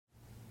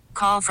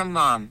Call from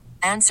mom.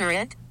 Answer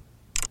it.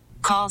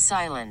 Call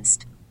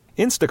silenced.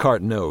 Instacart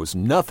knows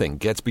nothing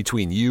gets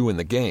between you and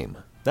the game.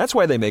 That's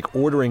why they make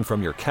ordering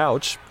from your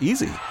couch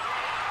easy.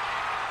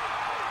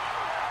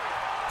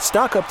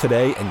 Stock up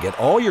today and get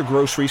all your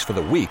groceries for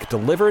the week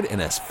delivered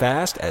in as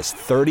fast as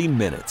 30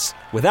 minutes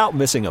without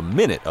missing a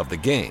minute of the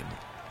game.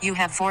 You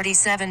have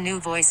 47 new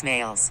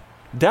voicemails.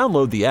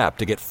 Download the app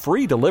to get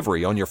free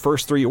delivery on your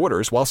first 3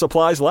 orders while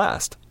supplies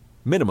last.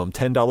 Minimum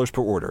 $10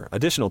 per order.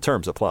 Additional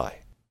terms apply.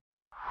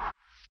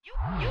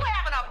 You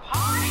having a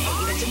party?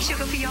 Even some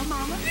sugar for your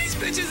mama? These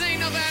bitches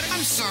ain't no better.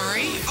 I'm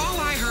sorry. All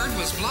I heard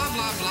was blah,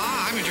 blah,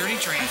 blah. I'm a dirty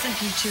tramp. I think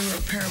you two are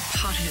a pair of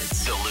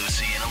potheads. The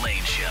Lucy and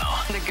Elaine Show.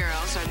 The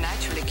girls are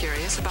naturally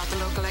curious about the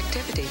local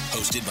activity.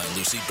 Hosted by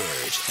Lucy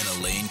Burge and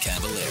Elaine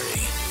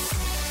Cavallari.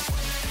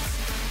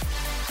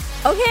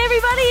 Okay,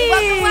 everybody.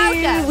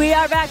 Welcome. We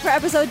are back for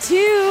episode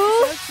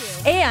 2.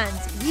 And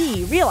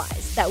we realized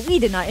that we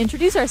did not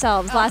introduce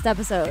ourselves last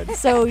episode.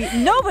 So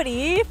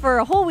nobody for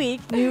a whole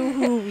week knew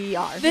who we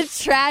are. The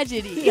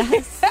tragedy.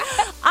 Yes.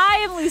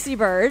 I am Lucy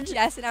Burge.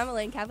 Yes, and I'm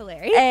Elaine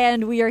Cavallari.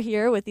 And we are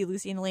here with the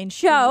Lucy and Elaine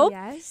Show.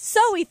 Yes. So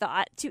we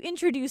thought to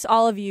introduce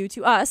all of you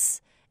to us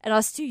and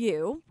us to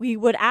you, we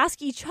would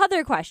ask each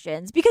other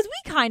questions because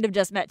we kind of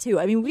just met too.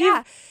 I mean,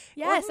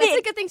 Yes, that's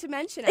a good thing to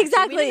mention. Actually.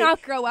 Exactly. We did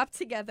not grow up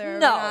together.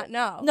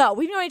 No,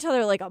 we've known each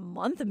other like a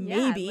month,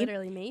 maybe. Yeah,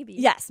 literally, maybe.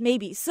 Yes,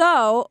 maybe.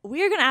 So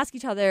we're going to ask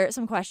each other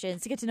some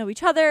questions to get to know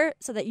each other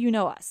so that you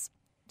know us.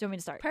 Do you want me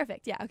to start?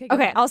 Perfect. Yeah. Okay. Go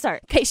Okay, ahead. I'll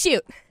start. Okay,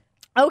 shoot.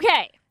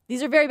 Okay.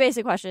 These are very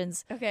basic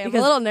questions. Okay, I'm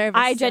because a little nervous.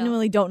 I still.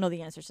 genuinely don't know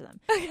the answers to them.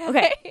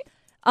 Okay.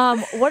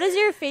 What is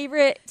your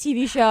favorite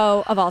TV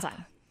show of all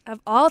time?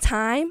 Of all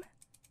time?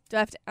 Do I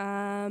have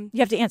to? You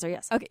have to answer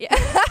yes. Okay. Yeah.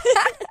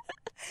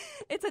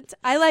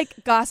 I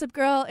like Gossip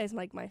Girl is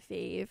like my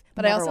fave,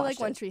 but I Never also watched like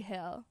One it. Tree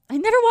Hill. I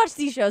never watched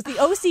these shows. The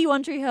OC,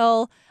 One Tree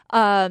Hill,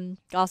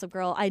 Gossip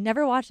Girl. I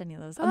never watched any of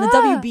those. On the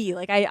WB,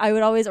 like I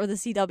would always, or the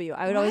CW,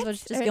 I would always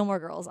watch just Gilmore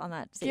Girls on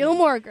that.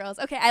 Gilmore Girls.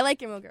 Okay, I like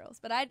Gilmore Girls,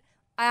 but I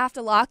have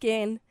to lock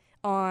in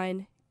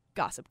on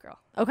Gossip Girl.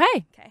 Okay.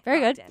 Okay.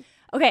 Very locked good. in.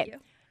 Okay. Thank you.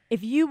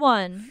 If you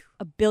won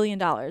 $1 billion,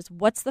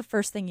 what's the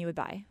first thing you would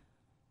buy?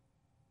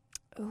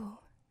 Ooh.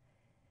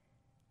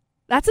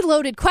 That's a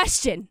loaded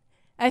question.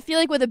 I feel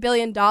like with $1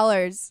 billion,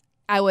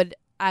 I would.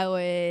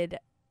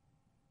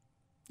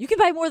 You can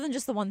buy more than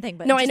just the one thing,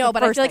 but No, just I know, the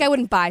but I first feel like thing. I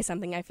wouldn't buy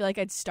something. I feel like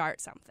I'd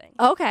start something.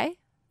 Okay.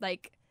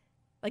 Like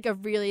a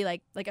really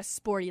like a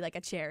sporty, like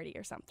a charity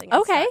or something. I'd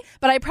Okay. start.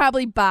 But I'd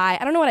probably buy.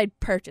 I don't know what I'd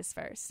purchase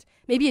first.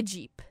 Maybe a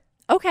Jeep.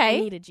 Okay.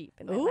 I need a Jeep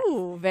in my life.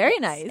 Ooh, very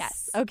Yes, nice.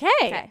 yes.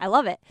 Okay. I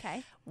love it.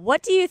 Okay.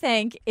 What do you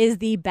think is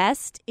the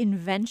best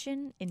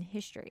invention in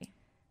history?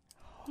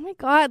 Oh my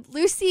God,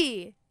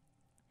 Lucy.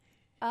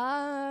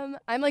 I'm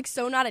like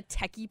so not a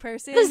techie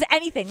person. Just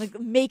anything, like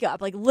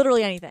makeup, like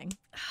literally anything.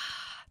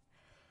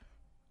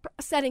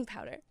 Setting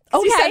powder.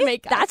 You said Okay,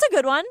 makeup. that's a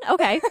good one.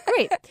 Okay,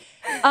 great.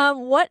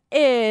 What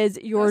is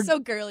your... That's so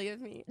girly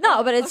of me.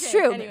 No, but it's Okay,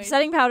 true. anyways.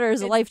 Setting powder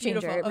is a It's life changer.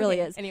 beautiful. It really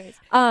Okay, is. Anyways.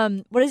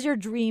 What is your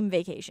dream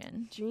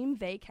vacation? Dream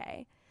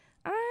vacay.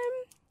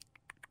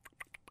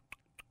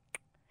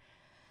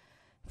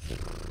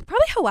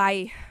 Probably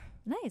Hawaii.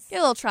 Nice. Get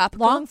a little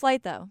tropical. Long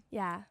flight though,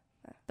 Yeah.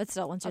 but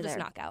still, once I'll you're just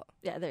there. knock out.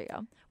 Yeah, there you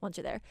go. Once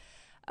you're there.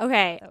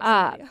 Okay. That was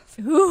somebody else.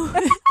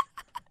 Who?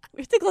 We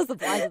have to close the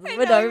blinds at the I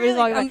window. know, Everybody's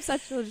walking by. I'm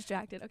such so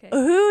distracted. Okay.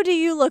 Who do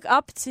you look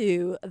up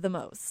to the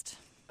most?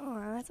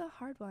 Oh, that's a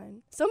hard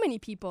one. So many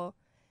people.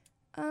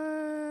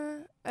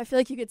 I feel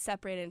like you could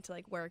separate it into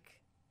like work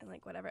and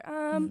like whatever.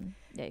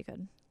 Yeah, you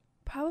could.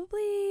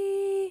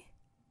 Probably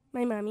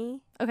my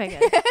mommy. Okay,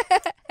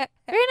 good.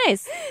 Very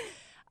nice.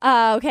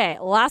 Okay,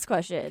 last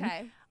question.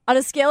 Okay. On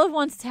a scale of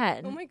 1 to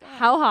 10, Oh my God.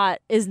 how hot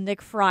is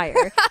Nick Fryer?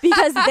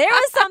 Because there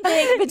was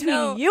something between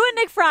No. you and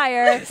Nick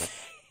Fryer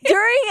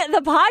during the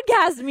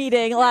podcast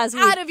meeting last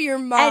week. Out of your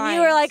mind. And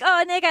you were like,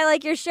 "Oh, Nick, I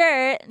like your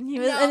shirt." And he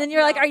was, and then you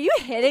were like, "Are you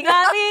hitting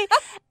on me?"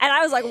 And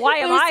I was like, "Why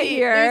am I Lucy,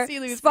 here?"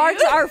 Lucy.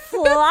 Sparks are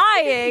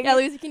flying. Yeah,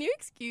 Lucy, can you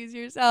excuse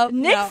yourself?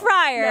 Nick No.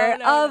 Fryer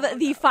No, of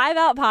the 5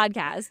 Out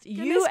podcast.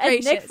 You and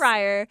Nick gracious.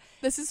 Fryer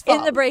This is false.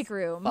 in the break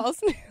room.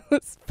 False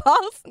news.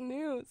 False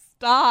news.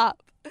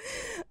 Stop.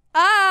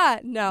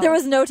 No. There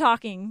was no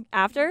talking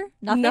after?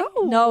 Nothing?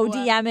 No.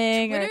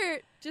 DMing? Twitter,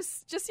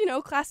 just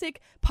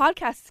classic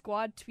podcast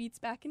squad tweets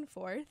back and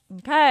forth.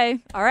 Okay.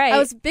 All right. I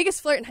was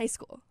biggest flirt in high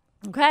school.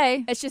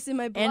 Okay. It's just in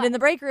my blood. And in the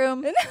break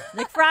room,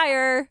 Nick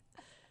Fryer.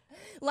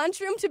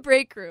 lunchroom to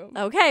break room.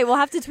 Okay. We'll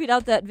have to tweet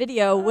out that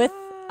video with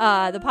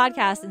the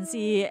podcast and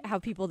see how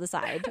people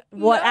decide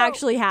what No.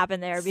 actually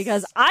happened there,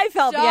 because I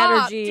felt the Stop.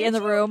 energy Did in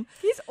the you? room.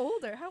 He's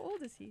older. How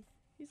old is he?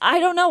 I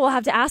don't know. We'll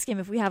have to ask him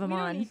if we have him We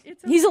don't on. need-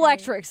 it's He's okay.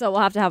 electric, so we'll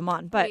have to have him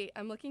on. But Wait,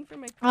 I'm looking for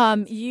my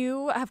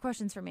you have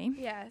questions for me?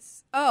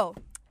 Yes. Oh,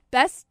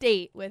 best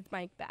date with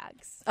Mike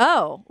Baggs.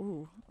 Oh,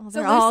 ooh, well, So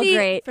they're all Lucy,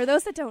 great. for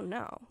those that don't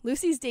know,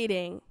 Lucy's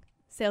dating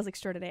sales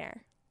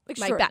extraordinaire. Mike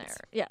Extraordinary. Baggs.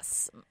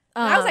 Yes.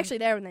 I was actually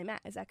there when they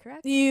met. Is that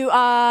correct? You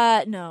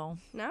no.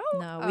 No?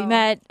 No, we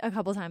met a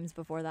couple times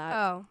before that.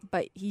 Oh.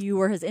 But you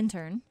were his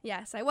intern.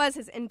 Yes, I was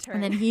his intern.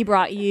 And then he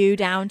brought you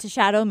down to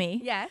shadow me.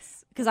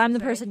 Yes. Because I'm the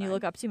Very person you fun.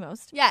 look up to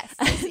most. Yes.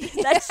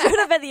 That should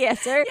have been the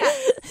answer.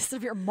 Yes. Instead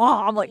of your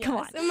mom. Like, come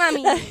on. Yes,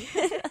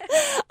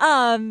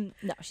 Mommy.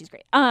 No, she's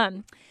great.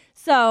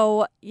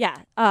 So yeah,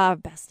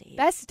 best date.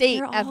 Best date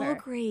They're ever. all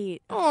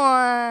great.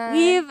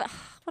 Aww.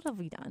 What have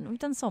we done? We've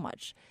done so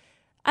much.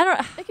 I don't.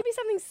 It could be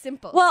something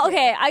simple. Well, too.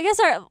 okay. I guess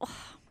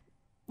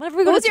whenever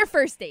we go. What was your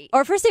first date?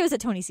 Our first date was at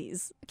Tony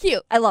C's.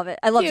 Cute. I love it.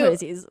 I love Cute. Tony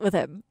C's with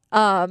him.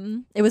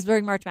 It was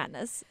during March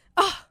Madness.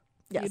 Oh,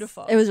 Yes.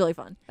 beautiful. It was really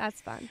fun.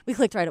 That's fun. We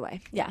clicked right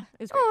away. Yeah, it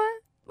was great. Aw,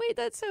 wait,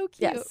 that's so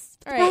cute. Yes,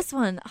 All the right. best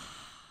one.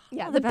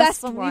 Yeah, Oh, the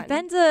best one. We've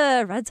been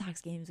to Red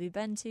Sox games. We've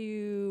been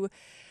to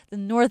the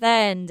North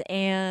End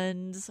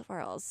and where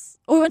else?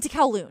 Oh, we went to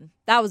Kowloon.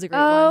 That was a great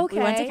one. We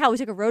went to Okay. We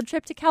took a road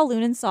trip to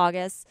Kowloon in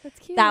Saugus. That's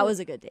cute. That was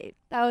a good date.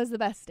 That was the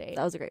best date.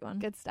 That was a great one.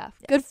 Good stuff.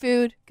 Yes. Good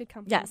food. Good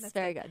company. Yes, That's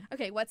very good.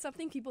 Okay, what's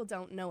something people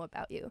don't know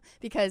about you?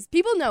 Because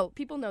people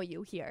know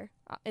you here,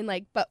 and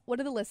but what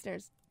are the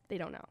listeners? They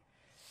don't know.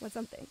 What's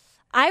something?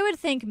 I would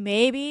think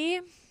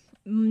maybe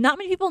not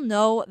many people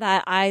know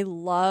that I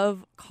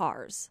love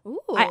cars. Ooh,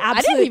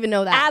 I didn't even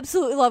know that.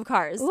 Absolutely love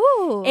cars.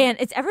 Ooh, And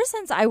it's ever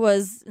since I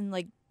was in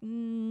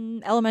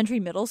elementary,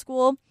 middle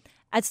school.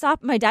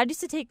 My dad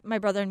used to take my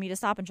brother and me to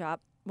Stop and Shop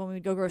when we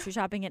would go grocery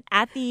shopping. And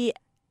at the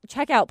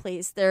checkout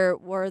place, there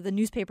were the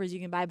newspapers you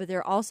can buy, but there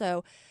are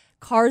also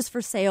cars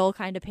for sale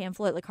kind of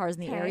pamphlet, like cars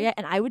in the Okay. area.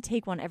 And I would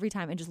take one every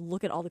time and just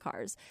look at all the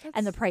cars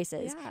and the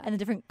prices yeah. and the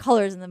different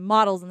colors and the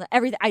models and the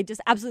everything. I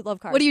just absolutely love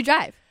cars. what do you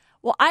drive?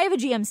 Well, I have a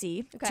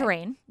GMC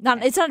Terrain.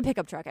 It's not a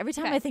pickup truck. Every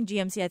time Okay. I think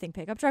GMC, I think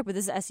pickup truck, but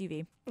this is an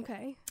SUV.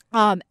 Okay.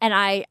 And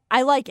I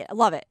like it. I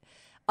love it.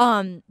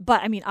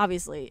 But I mean,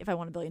 obviously, if I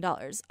won $1 billion,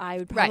 I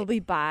would probably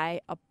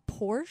buy a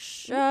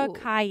Porsche Ooh.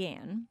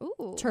 Cayenne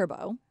Ooh.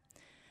 Turbo.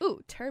 Ooh,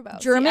 turbo.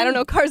 German. See, I don't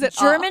know cars at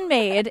all. German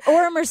made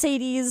or a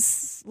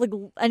Mercedes, like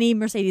any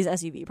Mercedes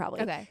SUV probably.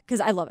 Okay. Because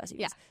I love SUVs.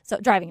 Yeah. So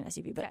driving an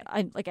SUV, but Okay.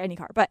 I like any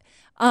car. But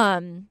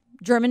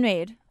German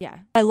made. Yeah.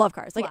 I love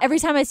cars. Like Wow. every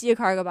time I see a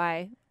car go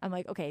by, I'm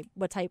like, okay,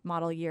 what type,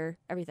 model, year,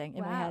 everything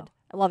in my Wow. head.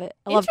 I love it.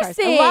 I love cars.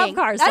 I Interesting. love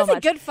cars That's so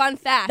much. a good fun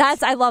fact.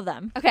 I love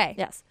them. Okay.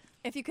 Yes.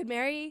 If you could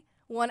marry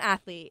one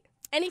athlete,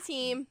 any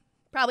team,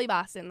 probably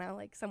Boston though,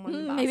 like someone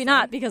in Boston. Maybe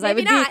not, because I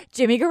Maybe would not. be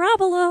Jimmy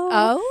Garoppolo.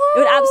 Oh. It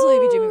would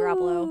absolutely be Jimmy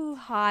Garoppolo.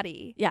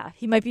 Hottie. Yeah,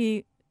 he might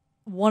be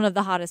one of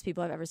the hottest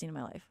people I've ever seen in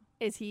my life.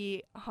 Is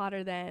he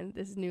hotter than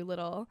this new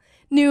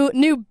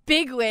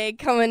bigwig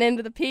coming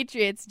into the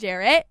Patriots,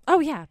 Jarrett? Oh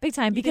yeah, big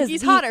time. You Because think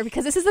he's hotter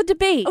because this is a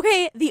debate.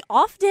 Okay, the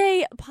Off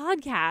Day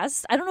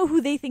podcast, I don't know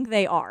who they think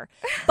they are,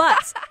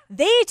 but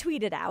they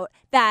tweeted out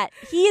that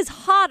he is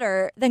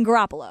hotter than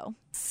Garoppolo.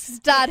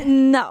 Stud.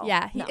 No.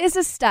 Yeah, he no. is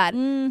a stud.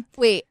 Mm,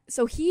 Wait,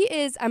 so he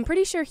is, I'm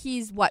pretty sure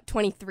he's,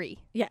 23?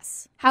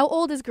 yes. How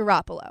old is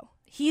Garoppolo?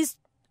 He's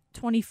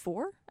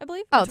 24, I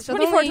believe. Oh, so 24,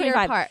 they're only a year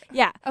 25. apart.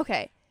 Yeah.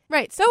 Okay.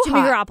 Right, so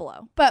Jimmy hot.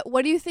 Garoppolo But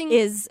what do you think?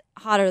 is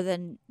hotter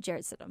than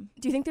Jared Stidham.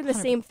 Do you think they're the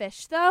 100%. same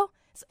fish, though?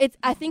 So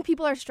I think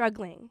people are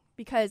struggling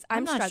because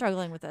I'm not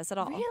struggling with this at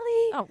all.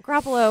 Really? Oh,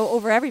 Garoppolo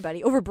over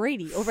everybody. Over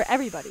Brady. Over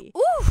everybody.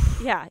 Ooh.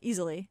 Yeah,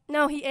 easily.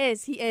 No, he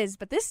is.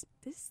 But this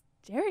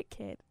Jarrett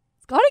kid,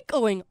 he's got it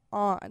going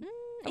on.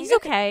 He's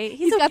okay.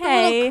 He's got the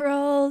okay. little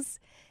curls.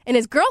 And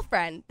his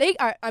girlfriend,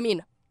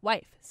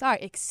 wife. Sorry,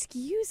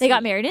 excuse me. They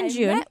got married in I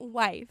June. meant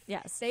wife.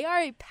 Yes. They are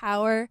a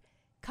power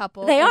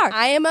couple. They and are.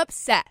 I am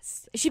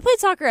obsessed. She played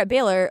soccer at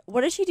Baylor.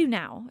 What does she do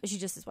now? Is she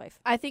just his wife?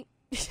 I think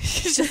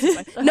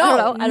I don't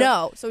no.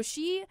 know. So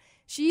she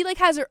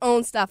has her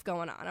own stuff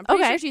going on. I'm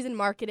pretty Okay. sure she's in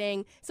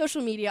marketing,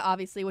 social media,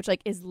 obviously, which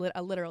is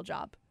a literal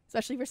job,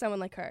 especially for someone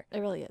like her. It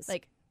really is.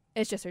 Like,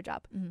 it's just her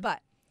job. Mhm.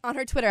 But on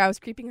her Twitter, I was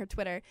creeping her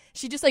Twitter.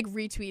 She just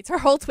retweets. Her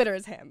whole Twitter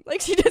is him. Like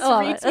she just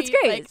retweets. That's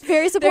great. Like, It's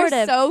very supportive.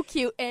 they're so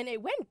cute, and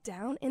it went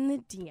down in the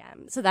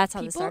DMs. So that's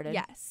how this People, started.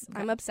 yes,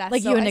 Okay. I'm obsessed.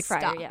 Like so you and I Nick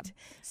Fryer, stopped. yeah.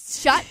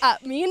 Shut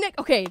up, me and Nick.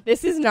 Okay,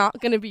 this is not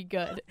gonna be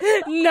good.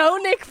 No,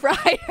 Nick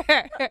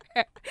Fryer.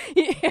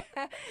 Yeah.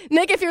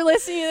 Nick, if you're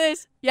listening to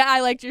this, yeah, I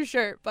liked your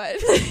shirt, but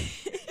probably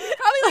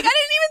I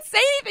didn't even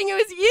say anything. It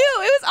was you.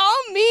 It was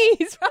all me.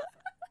 He's probably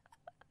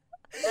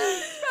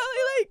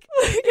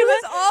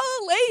it was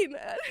all Elaine.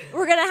 Man.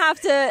 We're gonna have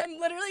to. I'm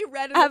literally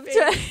red in the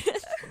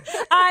face.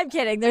 I'm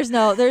kidding. There's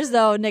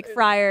no Nick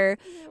Fryer.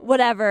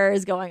 Whatever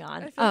is going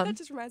on. I feel like that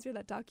just reminds me of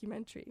that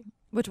documentary.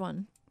 Which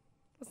one?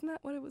 Wasn't that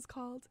what it was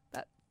called?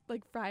 That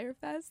Fryer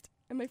Fest?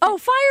 Oh,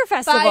 Fire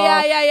Festival.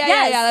 Yeah.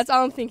 Yes. That's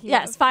all I'm thinking.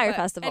 Yes, of. Fire But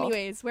Festival.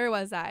 Anyways, where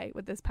was I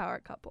with this power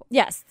couple?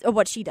 Yes,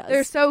 what she does.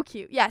 They're so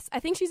cute. Yes, I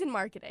think she's in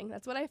marketing.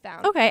 That's what I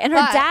found. Okay, and her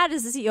But- dad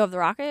is the CEO of the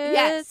Rockets.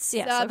 Yes.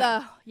 Yes. Okay.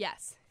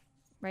 Yes.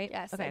 Right.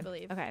 Yes, Okay. I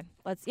believe. Okay.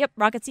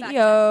 Rocket Fact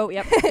CEO.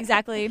 Yep.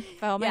 Exactly.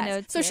 Follow my Yes.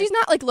 notes. So here. she's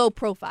not low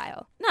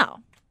profile. no.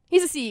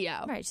 He's a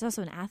CEO. Right. She's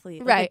also an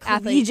athlete. Right, Like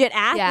a collegiate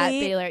athlete. Yeah,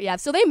 Baylor. Yeah.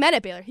 So they met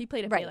at Baylor. He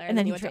played at Right. Baylor, And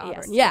then he he went to tra-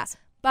 Auburn. yes, Yeah. yes.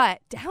 But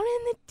down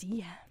in the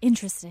DM,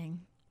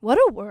 Interesting. What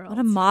a world. What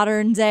a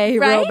modern day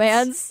Right?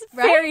 romance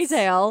Right? fairy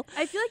tale.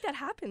 I feel like that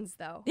happens,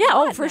 though. Yeah, A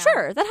oh, lot for now.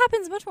 sure. That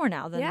happens much more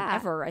now than Yeah.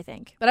 ever, I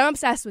think. But I'm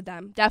obsessed with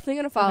them. Definitely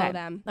going to follow Okay.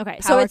 them. Okay,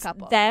 Power so it's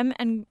couple. them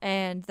and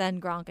then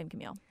Gronk and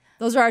Camille.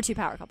 Those are our two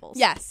power couples.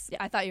 Yes. Yeah.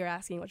 I thought you were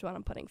asking which one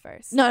I'm putting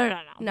first. No. No,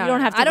 You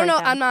don't have to. I don't know.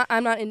 break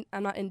them.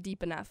 I'm not in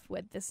deep enough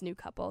with this new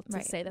couple to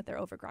Right. say that they're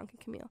over Gronk and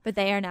Camille. But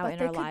they are now But in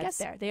they our could lives.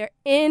 get there. They are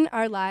in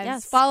our lives.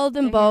 Yes. Follow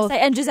them They're here to both. stay.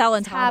 And Giselle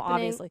and It's Tom,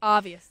 happening.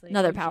 obviously.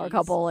 Another power OGs.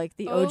 couple, like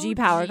the OG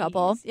power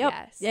couple. OGs, Yep.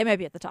 yes. They might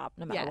be at the top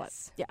no matter what.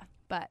 Yes. Yeah.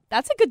 But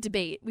that's a good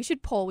debate. We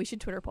should poll. We should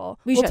Twitter poll.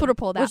 We We'll should. Twitter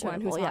poll that We'll Twitter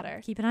one. Who's poll, yeah.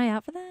 hotter? Keep an eye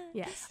out for that.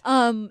 Yes.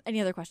 Any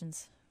other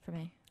questions for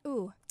me?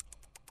 Ooh.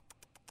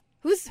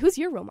 Who's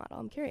your role model?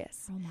 I'm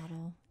curious. Role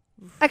model.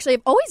 Actually,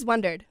 I've always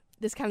wondered.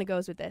 This kind of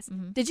goes with this.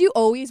 Mm-hmm. Did you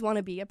always want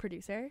to be a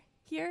producer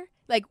here?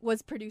 Like,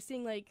 was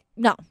producing like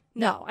No.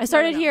 No. I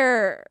started No.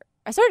 here.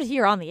 I started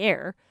here on the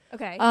air.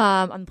 okay?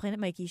 On the Planet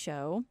Mikey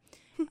show,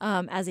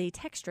 as a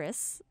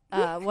textress.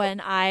 When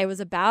I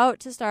was about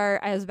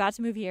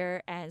to move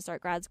here and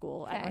start grad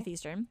school at Okay.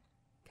 Northeastern.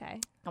 Okay.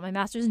 Got my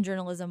master's in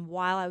journalism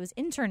while I was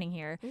interning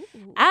here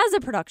Ooh. as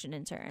a production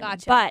intern.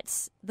 Gotcha.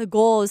 But the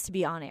goal is to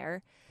be on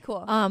air.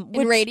 Cool. In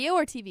In radio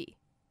or TV?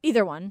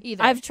 Either one.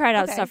 Either. I've tried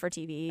out Okay. stuff for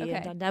TV Okay.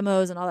 and done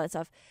demos and all that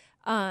stuff.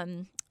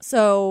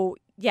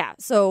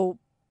 So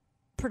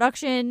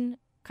production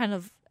kind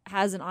of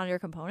has an on-air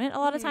component a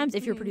lot of times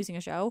if you're producing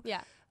a show.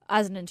 Yeah.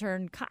 As an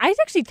intern, I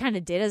actually kind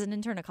of did as an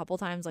intern a couple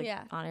times, like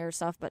Yeah. on-air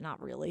stuff, but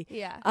not really.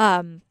 Yeah.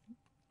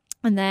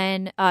 And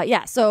then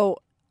so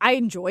I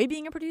enjoy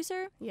being a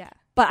producer, Yeah.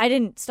 but I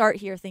didn't start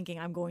here thinking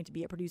I'm going to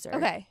be a producer.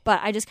 Okay.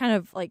 But I just kind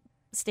of like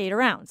stayed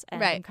around and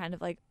Right. kind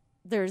of like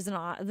there's an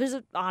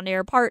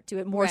on-air part to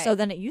it more so Right.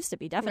 than it used to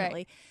be,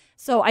 definitely.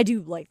 So I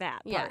do like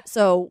that part. Yeah.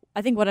 So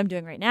I think what I'm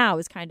doing right now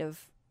is kind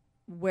of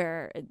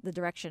where the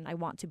direction I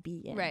want to be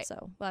in. Right. So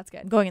Well, that's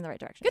I'm good. going in the right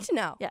direction. Good to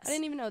know. Yes. I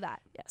didn't even know that.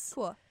 Yes.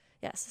 Cool.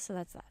 Yes. So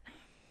that's that.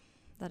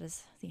 That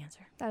is the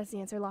answer. That is the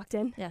answer. Locked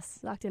in. Yes.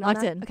 Locked in. Locked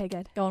on that? in. Okay.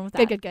 Good. Going with that.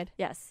 Good. Good. Good.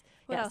 Yes.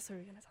 What Yes. else are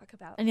we going to talk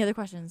about? Any other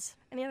questions?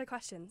 Any other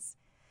questions?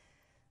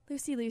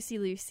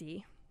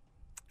 Lucy.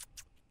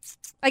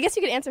 I guess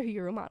you could answer who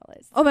your role model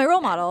is. Oh, my role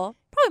model?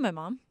 Probably my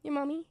mom. Your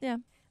mommy? Yeah.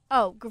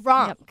 Oh,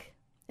 Gronk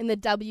in the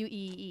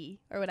WEE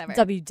or whatever.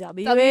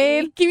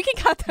 WWE. We can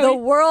cut that. The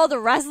World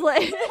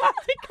Wrestling.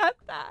 We cut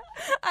that.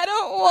 I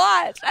don't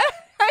watch.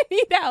 I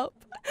need help.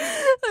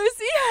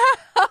 Lucy,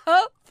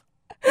 help.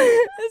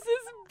 This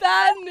is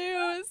bad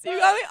news. You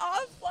got me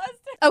all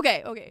flustered.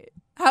 Okay.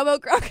 How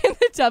about Gronk in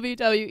the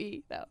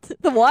WWE, though?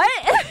 The what?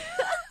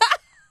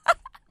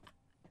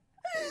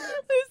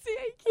 Lucy,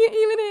 I can't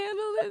even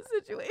handle this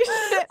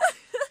situation.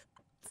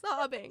 I'm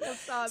sobbing.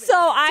 So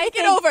I Take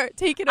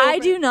think, it over. I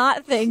do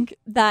not think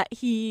that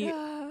he.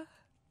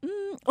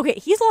 Okay,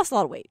 he's lost a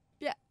lot of weight.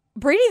 Yeah.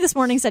 Brady this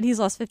morning said he's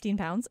lost 15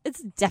 pounds.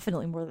 It's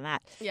definitely more than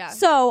that. Yeah.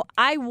 So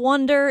I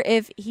wonder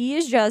if he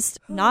is just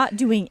not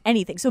doing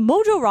anything. So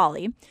Mojo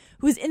Rawley,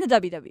 who is in the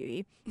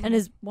WWE and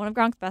is one of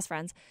Gronk's best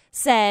friends,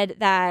 said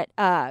that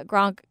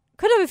Gronk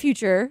could have a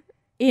future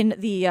in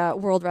the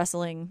world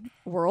wrestling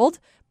world,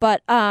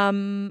 but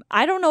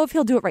I don't know if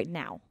he'll do it right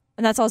now.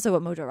 And that's also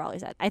what Mojo Rawley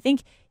said. I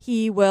think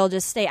he will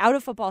just stay out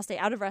of football, stay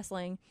out of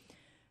wrestling,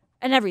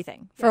 and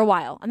everything for a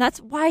while. And that's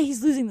why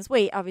he's losing this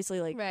weight.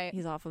 Obviously, like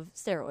he's off of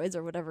steroids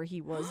or whatever he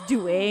was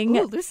doing.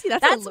 Ooh, Lucy,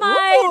 that's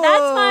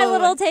my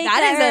little take.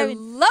 That there. is a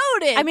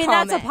loaded I mean,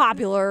 that's a comment.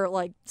 popular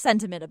like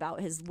sentiment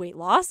about his weight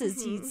loss.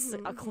 Is he's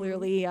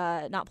clearly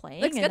not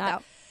playing. Looks and good, not,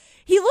 though.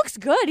 He looks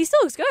good. He still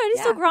looks good. He's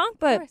still Yeah, Gronk, of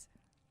but course.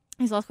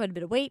 he's lost quite a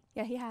bit of weight.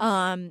 Yeah, he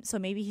has. So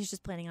maybe he's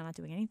just planning on not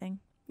doing anything.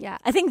 Yeah.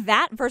 I think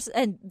that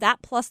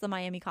that plus the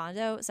Miami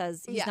condo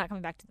says he's not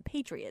coming back to the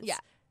Patriots. Yeah.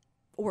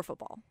 Or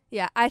football.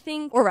 Yeah, I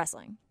think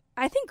wrestling.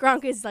 I think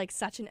Gronk is like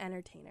such an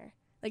entertainer.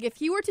 Like if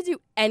he were to do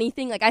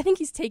anything, like I think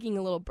he's taking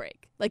a little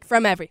break, like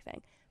from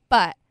everything.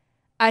 But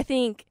I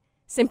think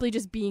simply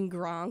just being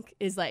Gronk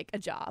is like a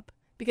job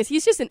because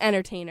he's just an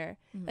entertainer.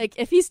 Mm-hmm. Like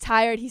if he's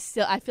tired,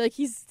 I feel like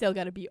he's still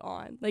got to be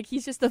on. Like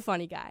he's just a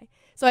funny guy.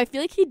 So I feel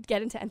like he'd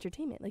get into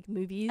entertainment, like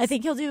movies. I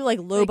think he'll do like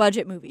low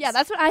budget movies. Yeah,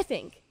 that's what I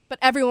think. But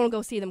everyone will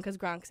go see them because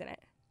Gronk's in it.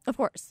 Of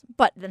course.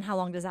 But then how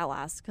long does that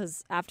last?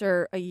 Because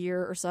after a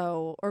year or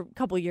so, or a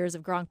couple years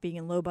of Gronk being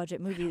in low-budget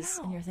movies,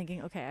 and you're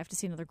thinking, okay, I have to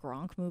see another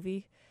Gronk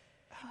movie.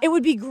 It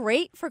would be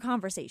great for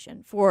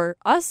conversation for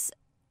us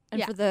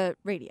and for the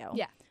radio.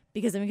 Yeah.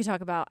 Because then we can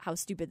talk about how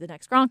stupid the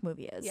next Gronk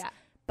movie is. Yeah.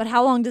 But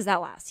how long does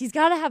that last? He's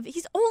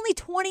only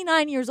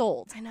 29 years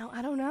old. I know.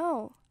 I don't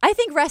know. I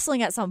think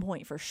wrestling at some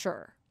point for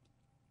sure.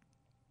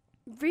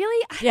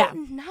 Really? I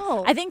don't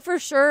know. I think for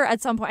sure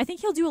at some point. I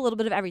think he'll do a little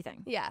bit of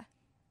everything. Yeah.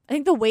 I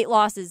think the weight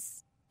loss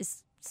is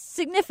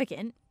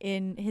significant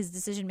in his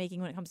decision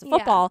making when it comes to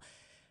football.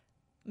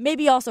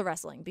 Maybe also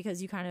wrestling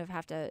because you kind of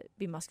have to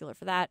be muscular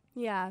for that.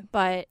 Yeah.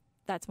 But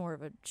that's more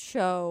of a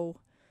show.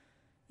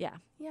 Yeah.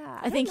 Yeah.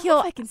 I think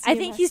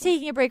he's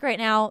taking a break right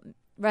now.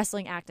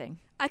 Wrestling, acting.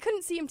 I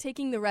couldn't see him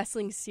taking the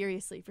wrestling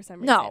seriously for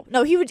some reason.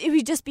 No, it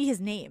would just be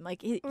his name.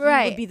 Like he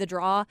would be the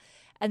draw,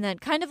 and then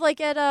kind of like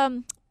at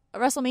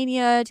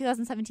WrestleMania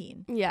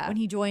 2017. Yeah. When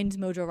he joined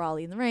Mojo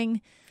Rawley in the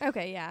ring.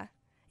 Okay, yeah.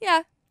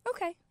 Yeah,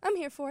 okay. I'm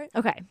here for it.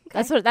 Okay.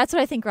 That's what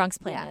I think Gronk's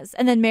plan is.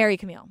 And then marry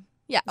Camille.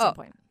 Yeah. At some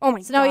point. Oh my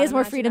god. So now he has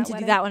more imagine freedom that to do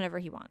wedding. that whenever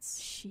he wants.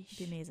 Sheesh. It'd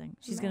be amazing.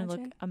 She's going to look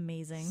Imagine.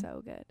 amazing.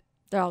 So good.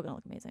 They're all going to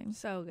look amazing.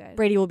 So good.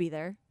 Brady will be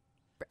there.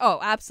 Oh,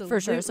 absolutely.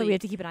 For sure. So we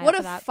have to keep an eye what out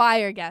for a that.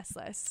 fire guest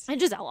list. And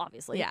Giselle,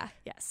 obviously. Yeah.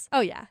 Yes.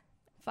 Oh, yeah.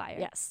 Fire.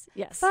 Yes.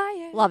 Yes.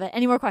 Fire. Love it.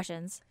 Any more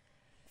questions?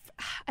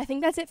 I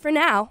think that's it for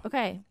now.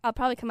 Okay. I'll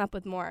probably come up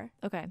with more.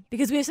 Okay.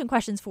 Because we have some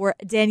questions for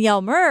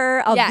Danielle Murr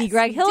of Yes, the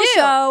Greg we Hill do.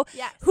 Show,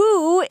 Yes.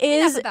 who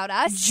is Enough about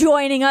us.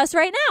 joining us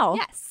right now.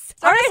 Yes.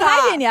 All right.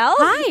 Hi, Danielle.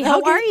 Hi, how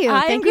Okay. are you?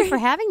 I'm Thank you great. for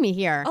having me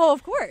here. Oh,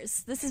 of course.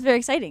 This is very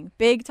exciting.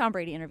 Big Tom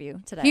Brady interview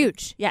today.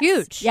 Huge. Yes.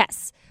 Huge.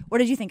 Yes. What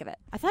did you think of it?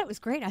 I thought it was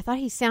great. I thought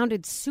he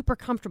sounded super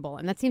comfortable,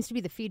 and that seems to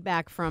be the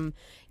feedback from,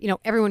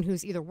 everyone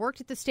who's either worked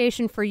at the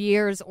station for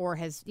years or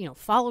has,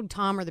 followed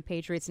Tom or the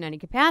Patriots in any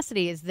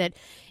capacity, is that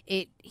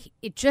it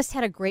just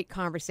had a great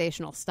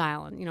conversational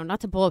style. And, not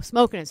to blow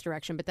smoke in his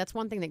direction, but that's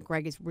one thing that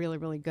Greg is really,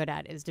 really good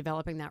at, is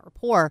developing that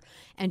rapport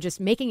and just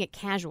making it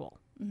casual.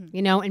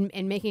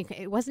 And making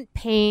it wasn't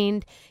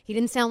pained. He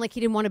didn't sound like he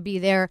didn't want to be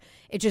there.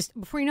 It just,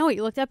 before you know it,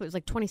 you looked up, it was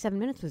like 27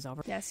 minutes was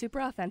over. Yeah, super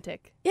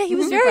authentic. Yeah, he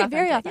was Super very,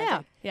 very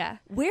authentic. Yeah.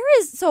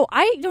 So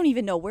I don't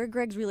even know where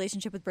Greg's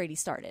relationship with Brady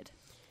started.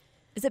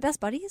 Is it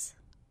best buddies?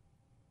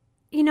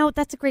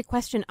 That's a great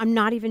question. I'm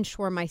not even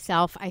sure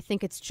myself. I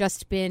think it's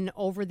just been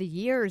over the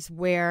years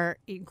where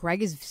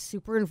Greg is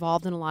super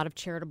involved in a lot of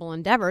charitable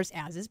endeavors,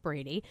 as is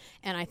Brady.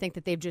 And I think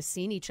that they've just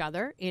seen each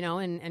other,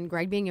 and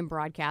Greg being in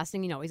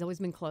broadcasting, he's always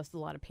been close to a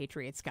lot of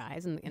Patriots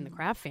guys in the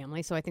Kraft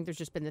family. So I think there's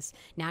just been this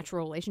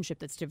natural relationship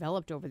that's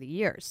developed over the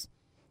years.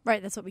 Right,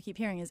 that's what we keep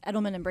hearing is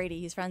Edelman and Brady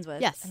he's friends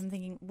with. Yes. And I'm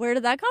thinking, where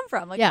did that come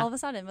from? Like all of a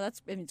sudden, well,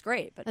 it's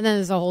great. But And then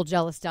there's a whole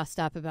jealous dust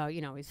up about,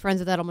 he's friends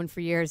with Edelman for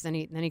years. Then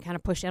he kind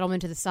of pushed Edelman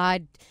to the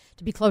side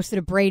to be closer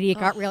to Brady.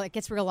 It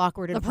gets real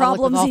awkward in the public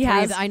with problems all he three of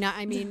has. them. I know.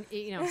 I mean,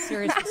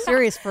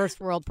 serious first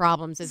world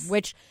problems is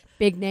which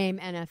big name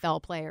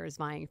NFL player is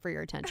vying for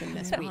your attention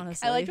this week.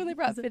 honestly, I liked when they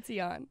brought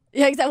Fitzy on.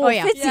 yeah, exactly. Well,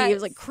 yeah. Fitzy, Yes. he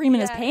was like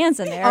creaming his Yes. pants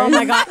in there. Oh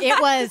my god,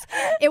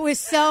 it was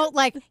so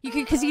like you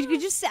could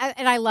just,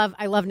 and I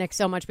love Nick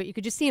so much, but you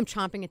could just see him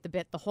chomping at the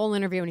bit the whole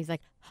interview, and he's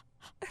like,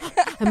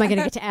 am I going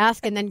to get to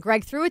ask? And then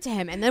Greg threw it to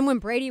him, and then when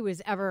Brady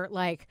was ever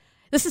like,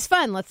 this is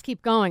fun, let's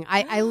keep going,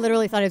 I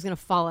literally thought he was going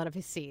to fall out of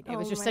his seat. It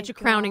was just such a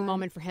crowning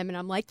moment for him, and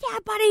I'm like, yeah,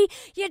 buddy,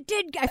 you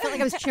did. I felt like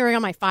I was cheering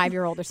on my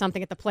 5-year-old or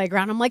something at the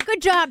playground. I'm like,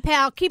 good job,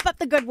 pal, keep up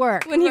the good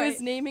work. When he was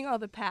naming all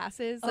the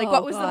passes, like Oh,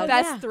 what was God. the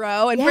best Yeah.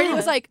 throw, and Yeah. Brady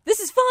was like, This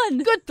is fun.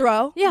 good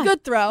throw, Yeah.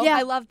 good throw. Yeah.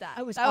 I love that.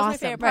 It was that was my awesome.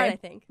 favorite part, Right. I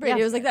think. Brady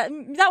Yeah. was like, that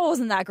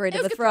wasn't that great of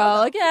was a a good throw. throw, though.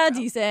 Like, yeah, Good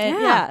throw.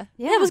 decent. Yeah.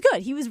 Yeah, it was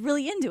good. He was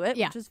really into it,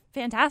 Yeah. which was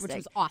fantastic. Which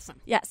was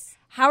awesome. Yes.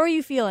 How are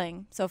you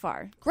feeling so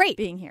far? Great.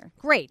 Being here.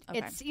 Great. Okay.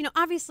 It's,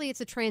 obviously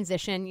it's a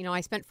transition. I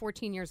spent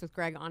 14 years with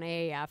Greg on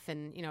AAF,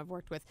 and, I've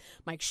worked with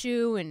Mike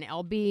Shue and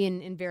LB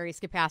in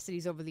various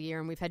capacities over the year,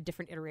 and we've had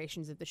different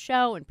iterations of the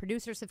show, and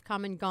producers have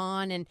come and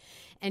gone, and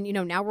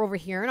now we're over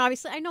here. And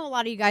obviously I know a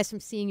lot of you guys from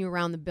seeing you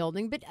around the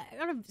building, but I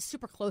don't have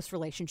super close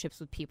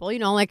relationships with people.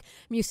 Like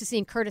I'm used to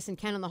seeing Curtis and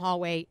Ken in the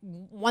hallway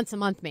once a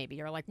month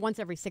maybe, or like once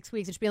every 6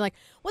 weeks. It's being like,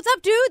 what's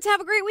up, dudes?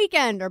 Have a great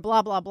weekend, or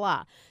blah, blah,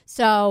 blah.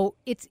 So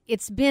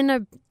it's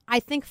been I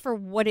think for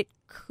what it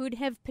could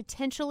have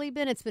potentially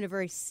been, it's been a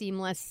very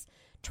seamless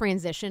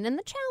transition. And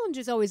the challenge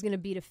is always going to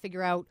be to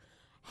figure out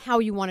how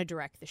you want to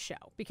direct the show,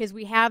 because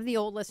we have the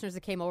old listeners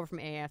that came over from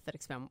AF that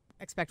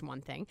expect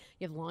one thing.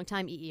 You have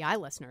longtime EEI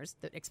listeners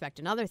that expect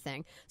another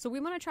thing. So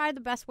we want to try the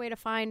best way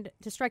to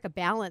strike a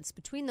balance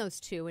between those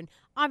two. And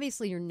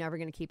obviously you're never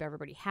going to keep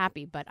everybody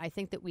happy, but I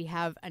think that we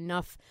have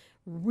enough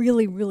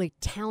really, really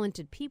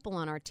talented people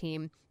on our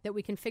team that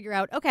we can figure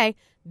out, okay,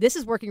 this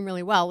is working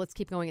really well, let's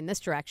keep going in this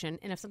direction.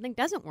 And if something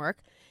doesn't work,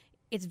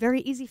 it's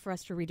very easy for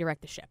us to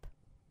redirect the ship.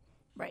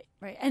 Right,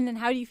 right. And then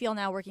how do you feel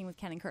now working with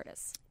Ken and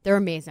Curtis? They're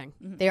amazing.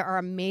 Mm-hmm. They are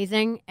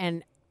amazing,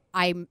 and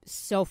I'm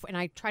and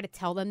I try to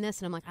tell them this,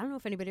 and I'm like, I don't know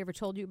if anybody ever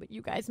told you, but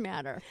you guys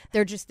matter.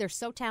 They're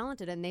so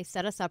talented, and they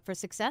set us up for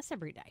success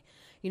every day.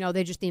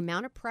 They just, the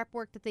amount of prep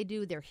work that they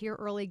do, they're here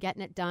early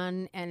getting it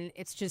done, and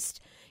it's just,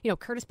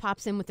 Curtis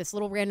pops in with this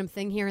little random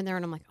thing here and there,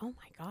 and I'm like, oh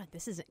my God,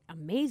 this is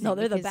amazing. No,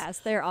 they're the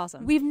best. They're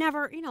awesome. We've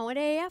never, at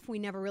AAF, we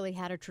never really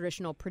had a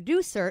traditional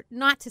producer,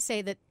 not to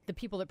say that the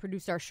people that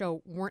produced our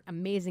show weren't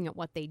amazing at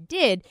what they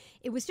did.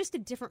 It was just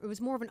it was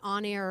more of an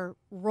on-air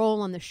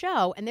role on the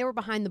show, and they were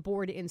behind the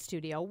board in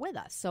studio with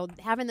us. So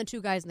having the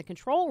two guys in the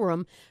control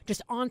room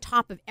just on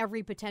top of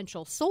every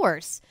potential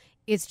source,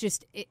 it's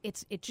just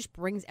it just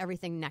brings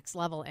everything next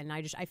level. And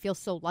I feel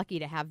so lucky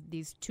to have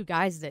these two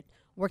guys that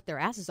work their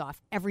asses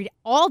off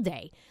all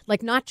day,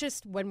 like not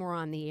just when we're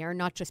on the air,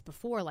 not just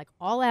before, like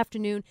all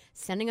afternoon,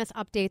 sending us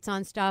updates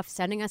on stuff,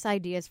 sending us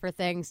ideas for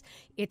things.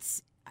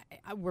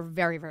 We're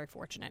very, very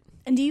fortunate.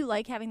 And do you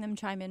like having them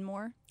chime in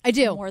more? I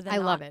do. More than I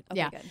not? love it. Okay,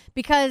 yeah. good.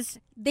 Because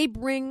they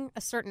bring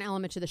a certain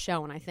element to the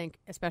show. And I think,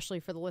 especially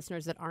for the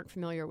listeners that aren't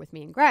familiar with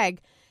me and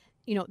Greg,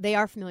 they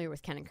are familiar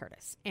with Ken and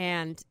Curtis.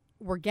 And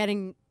we're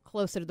getting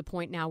closer to the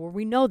point now where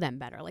we know them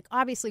better. Like,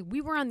 obviously,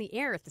 we were on the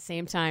air at the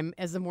same time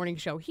as the morning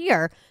show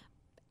here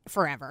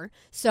forever.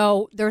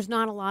 So there's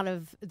not a lot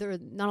of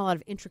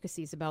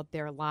intricacies about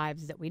their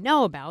lives that we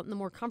know about. And the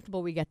more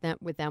comfortable we get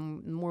with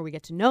them, the more we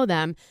get to know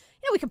them,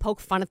 we can poke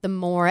fun at them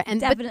more. And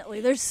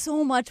definitely, there's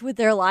so much with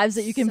their lives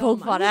that you can poke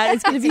fun much. at.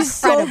 It's going to be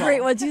so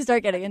great once you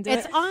start getting into it.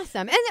 It's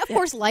awesome. And of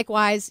course,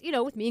 likewise,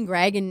 with me and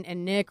Greg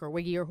and Nick or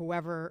Wiggy or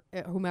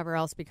whomever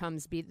else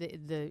becomes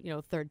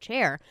the third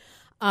chair.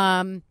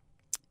 It's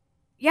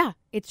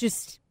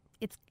just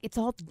it's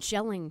all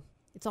gelling.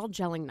 It's all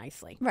gelling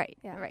nicely. Right.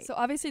 Yeah. Right. So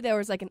obviously there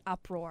was like an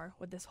uproar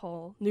with this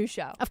whole new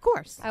show. Of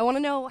course. I want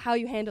to know how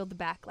you handled the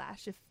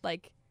backlash. If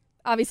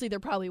obviously there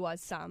probably was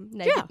some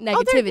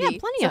negativity.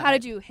 Plenty so of how it.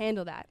 did you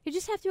handle that? You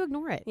just have to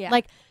ignore it. Yeah.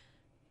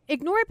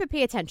 Ignore it, but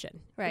pay attention.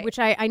 Right. Which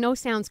I know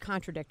sounds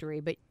contradictory,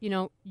 but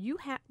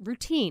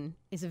routine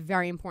is a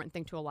very important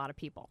thing to a lot of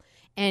people.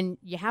 And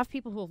you have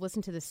people who will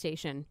listen to the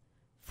station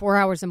 4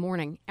 hours a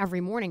morning, every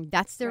morning.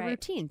 That's their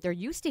routine. They're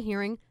used to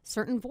hearing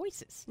certain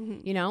voices,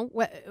 no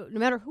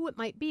matter who it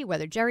might be,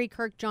 whether Jerry,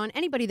 Kirk, John,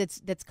 anybody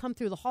that's come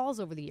through the halls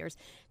over the years.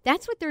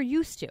 That's what they're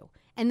used to.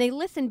 And they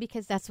listen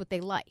because that's what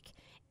they like.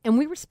 And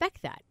we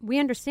respect that. We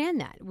understand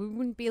that. We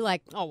wouldn't be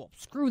like, oh, well,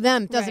 screw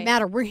them. It doesn't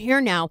matter. We're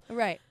here now.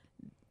 Right.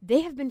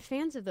 They have been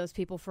fans of those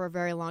people for a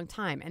very long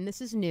time. And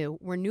this is new.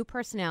 We're new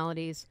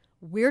personalities.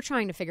 We're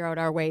trying to figure out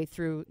our way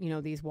through,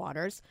 these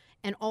waters.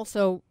 And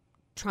also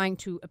trying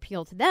to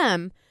appeal to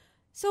them.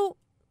 So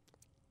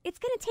it's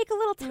going to take a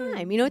little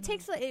time. It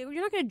takes, you're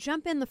not going to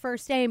jump in the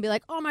first day and be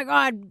like, oh my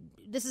God,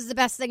 this is the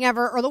best thing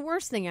ever or the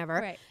worst thing ever.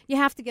 Right. You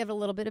have to give it a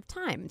little bit of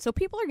time. So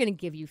people are going to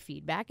give you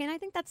feedback. And I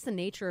think that's the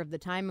nature of the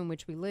time in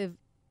which we live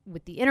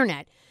with the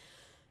internet.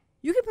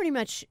 You can pretty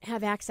much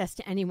have access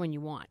to anyone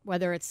you want,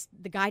 whether it's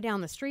the guy down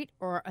the street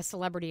or a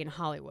celebrity in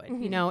Hollywood.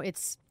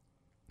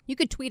 You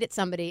could tweet at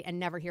somebody and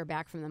never hear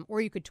back from them,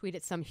 or you could tweet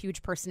at some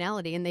huge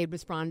personality and they'd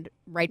respond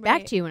right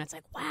back to you, and it's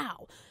like,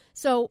 wow.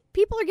 So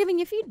people are giving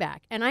you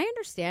feedback, and I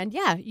understand.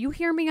 Yeah, you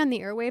hear me on the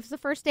airwaves the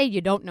first day, you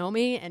don't know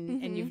me,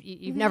 and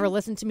you've never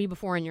listened to me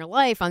before in your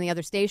life on the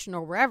other station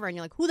or wherever, and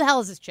you're like, who the hell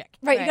is this chick?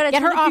 Right, you gotta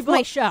get her off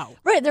my show.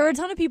 Right, there were a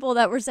ton of people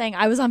that were saying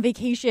I was on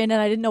vacation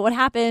and I didn't know what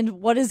happened.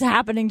 What is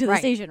happening to the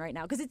station right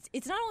now? Because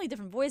it's not only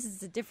different voices,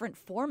 it's a different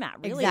format.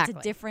 Really, exactly.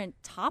 It's a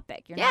different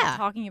topic. You're not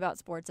talking about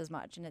sports as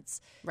much, and it's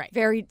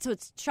so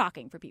it's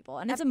shocking for people,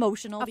 and it's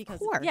emotional because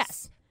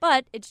course.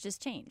 But it's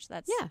just changed.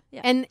 That's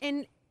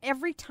and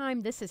every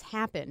time this has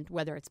happened,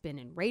 whether it's been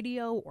in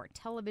radio or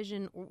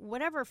television or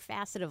whatever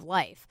facet of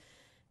life,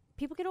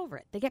 people get over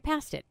it. They get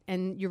past it,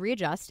 and you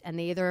readjust, and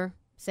they either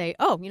say,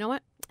 oh, you know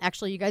what?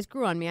 Actually, you guys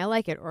grew on me. I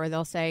like it. Or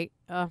they'll say,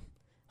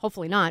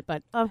 hopefully not,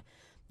 but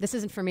this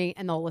isn't for me,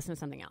 and they'll listen to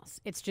something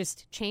else. It's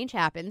just change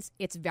happens.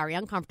 It's very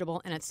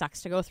uncomfortable, and it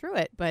sucks to go through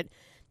it, but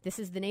this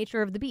is the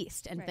nature of the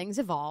beast, and things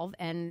evolve,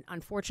 and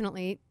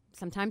unfortunately,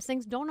 sometimes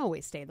things don't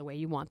always stay the way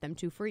you want them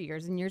to for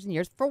years and years and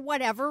years for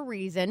whatever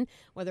reason,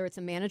 whether it's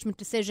a management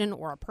decision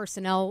or a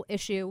personnel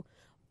issue,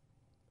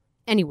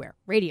 anywhere,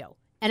 radio,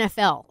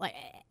 NFL, like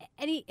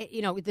any,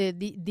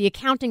 the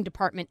accounting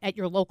department at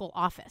your local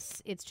office.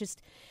 It's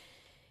just,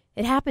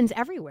 it happens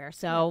everywhere.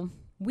 So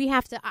we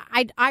have to,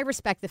 I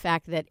respect the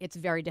fact that it's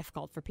very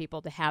difficult for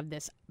people to have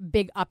this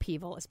big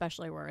upheaval,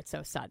 especially where it's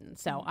so sudden.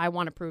 So I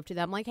want to prove to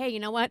them, like, hey, you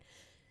know what?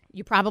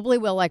 You probably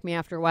will like me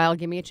after a while.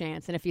 Give me a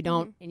chance. And if you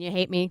don't and you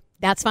hate me,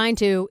 that's fine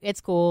too. It's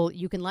cool.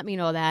 You can let me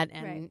know that.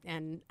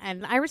 And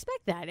I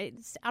respect that.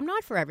 I'm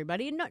not for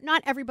everybody. And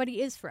not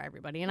everybody is for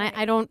everybody. And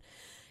I don't,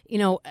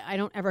 I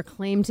don't ever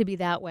claim to be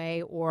that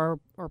way or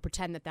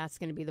pretend that that's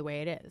going to be the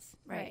way it is.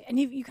 Right. And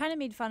you kind of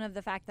made fun of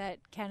the fact that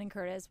Ken and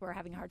Curtis were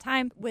having a hard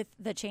time with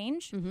the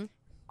change. Mm-hmm.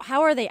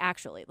 How are they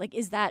actually? Like,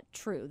 is that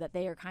true that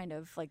they are kind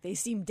of like they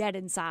seem dead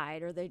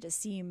inside or they just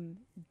seem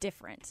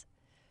different?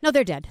 No,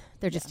 they're dead.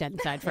 They're just dead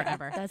inside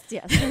forever. That's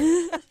yes.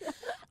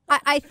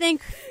 I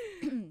think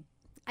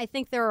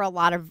there are a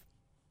lot of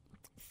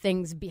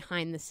things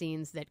behind the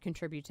scenes that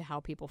contribute to how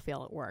people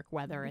feel at work,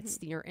 whether it's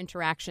your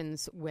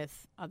interactions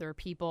with other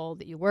people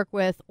that you work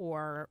with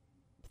or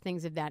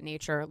things of that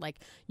nature. Like,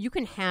 you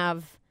can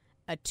have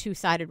a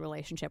two-sided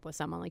relationship with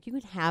someone. Like, you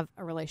can have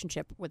a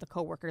relationship with a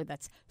coworker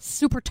that's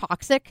super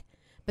toxic,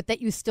 but that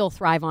you still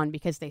thrive on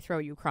because they throw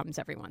you crumbs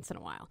every once in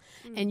a while.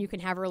 And you can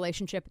have a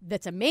relationship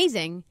that's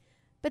amazing,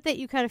 but that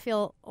you kind of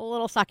feel a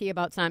little sucky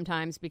about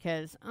sometimes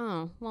because,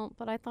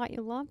 but I thought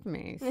you loved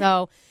me.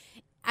 So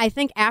I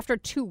think after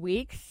 2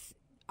 weeks,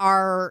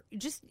 our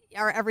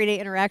everyday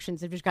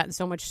interactions have just gotten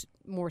so much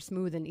more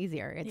smooth and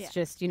easier. It's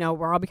just,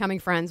 we're all becoming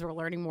friends. We're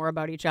learning more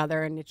about each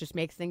other, and it just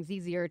makes things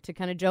easier to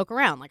kind of joke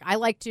around. Like, I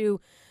like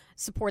to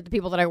support the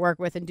people that I work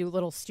with and do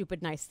little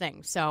stupid nice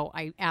things. So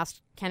I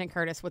asked Ken and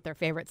Curtis what their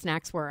favorite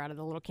snacks were out of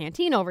the little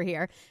canteen over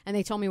here, and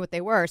they told me what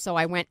they were. So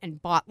I went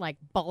and bought like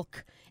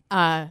bulk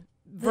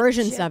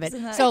versions of it.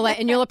 So,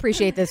 and you'll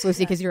appreciate this,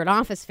 Lucy, because you're an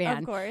Office fan.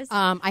 Of course.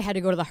 I had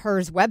to go to the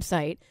Hers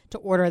website to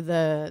order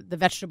the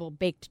vegetable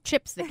baked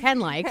chips that Ken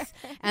likes,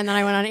 and then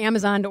I went on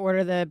Amazon to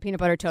order the peanut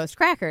butter toast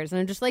crackers. And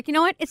I'm just like, you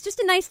know what? It's just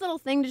a nice little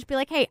thing to just be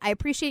like, hey, I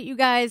appreciate you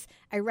guys.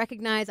 I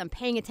recognize I'm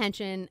paying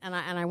attention, and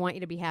I want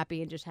you to be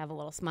happy and just have a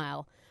little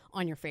smile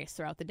on your face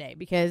throughout the day,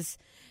 because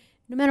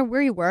no matter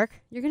where you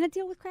work, you're going to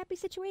deal with crappy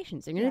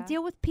situations. You're going to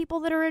deal with people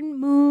that are in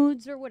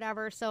moods or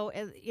whatever. So,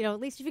 at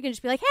least if you can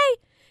just be like,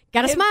 hey,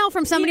 got a smile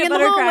from somebody in the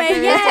hallway.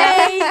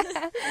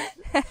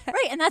 Yay!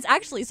 Right, and that's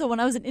actually, so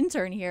when I was an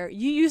intern here,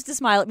 you used to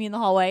smile at me in the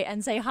hallway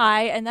and say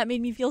hi, and that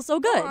made me feel so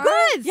good.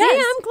 Good. Yes.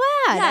 See, I'm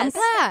glad. Yes. I'm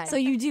glad. So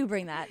you do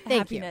bring that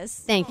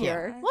happiness. Thank you.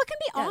 here. Well, it can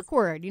be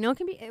awkward. It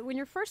can be when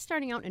you're first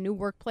starting out in a new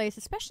workplace,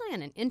 especially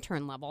on an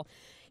intern level.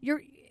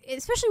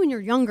 Especially when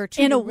you're younger,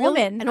 too. And a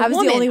woman. I was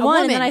the only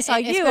one, and then I saw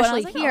you. Especially and I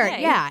was like, here.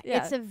 okay. Yeah.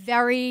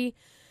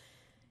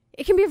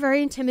 It can be a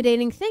very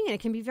intimidating thing, and it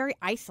can be very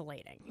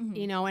isolating,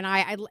 And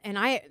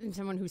I am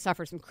someone who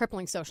suffers from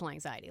crippling social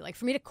anxiety. Like,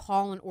 for me to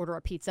call and order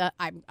a pizza,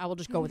 I will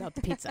just go without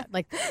the pizza.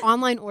 Like,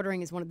 online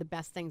ordering is one of the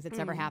best things that's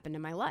ever happened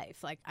in my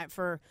life. Like,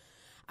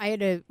 I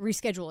had to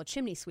reschedule a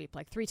chimney sweep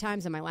like 3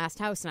 times in my last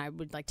house, and I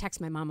would like text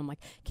my mom. I'm like,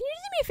 can you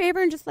do me a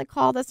favor and just like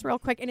call this real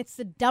quick? And it's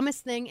the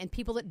dumbest thing, and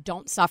people that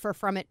don't suffer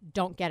from it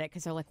don't get it,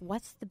 because they're like,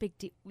 what's the big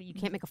deal? You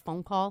can't make a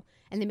phone call,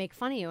 and they make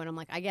fun of you. And I'm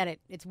like, I get it.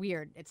 It's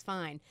weird. It's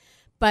fine.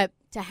 But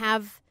to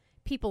have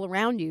people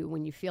around you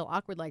when you feel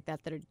awkward like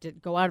that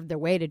go out of their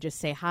way to just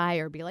say hi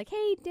or be like,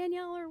 hey,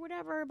 Danielle, or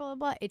whatever, blah,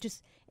 blah, blah.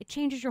 It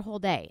changes your whole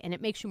day, and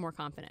it makes you more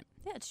confident.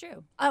 Yeah, it's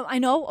true. I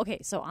know. Okay,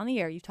 so on the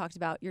air, you talked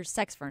about your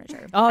sex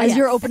furniture. Yes.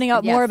 You're opening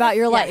up more about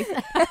your life.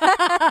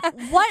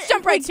 What?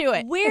 Jump right to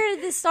it. Where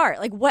did this start?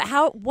 Like, what?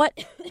 How? What?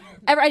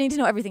 I need to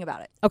know everything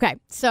about it. Okay,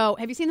 so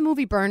have you seen the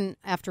movie Burn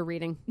After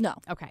Reading? No.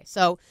 Okay,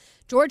 so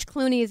George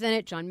Clooney is in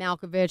it, John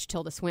Malkovich,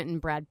 Tilda Swinton,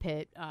 Brad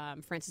Pitt,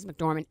 Frances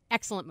McDormand.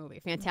 Excellent movie,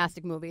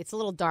 fantastic movie. It's a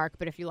little dark,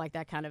 but if you like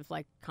that kind of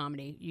like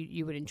comedy,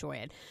 you would enjoy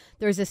it.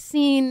 There's a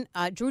scene,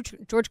 George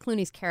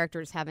Clooney's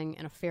character is having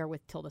an affair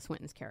with Tilda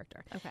Swinton's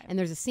character. Okay. And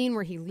there's a scene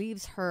where he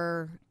leaves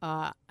her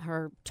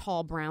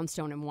tall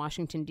brownstone in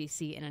Washington,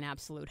 D.C. in an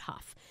absolute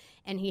huff.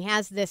 And he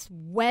has this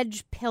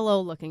wedge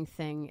pillow-looking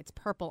thing. It's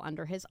purple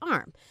under his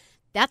arm.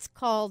 That's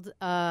called,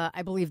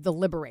 I believe, the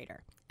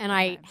Liberator. And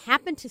I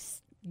happened to...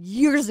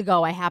 Years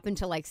ago, I happened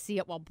to like see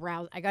it while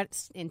browsing. I got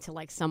into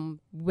like some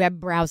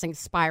web browsing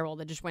spiral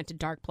that just went to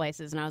dark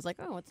places, and I was like,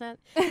 "Oh, what's that?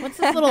 What's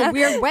this little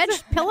weird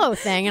wedge pillow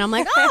thing?" And I'm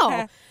like, "Oh,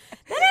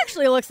 that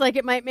actually looks like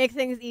it might make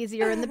things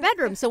easier in the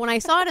bedroom." So when I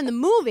saw it in the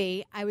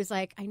movie, I was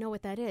like, "I know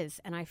what that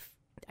is," and I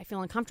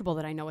feel uncomfortable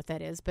that I know what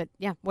that is, but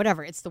yeah,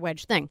 whatever. It's the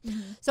wedge thing.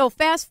 So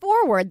fast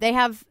forward, they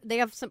have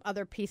some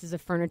other pieces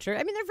of furniture.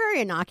 I mean, they're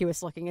very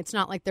innocuous looking. It's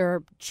not like there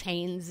are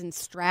chains and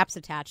straps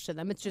attached to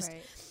them. It's just.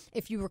 Right.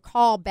 If you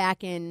recall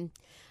back in,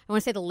 I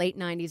want to say the late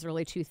 90s,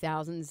 early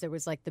 2000s, there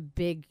was like the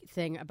big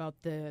thing about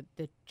the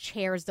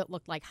chairs that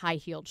looked like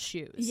high-heeled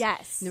shoes.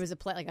 Yes. And there was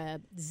like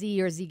a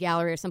Z or Z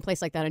Gallery or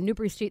someplace like that on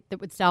Newbury Street that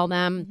would sell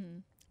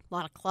them. A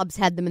lot of clubs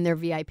had them in their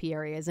VIP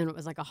areas, and it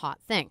was like a hot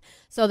thing.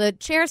 So the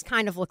chairs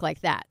kind of look like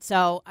that.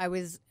 So I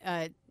was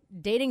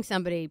dating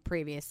somebody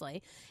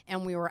previously,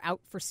 and we were out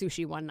for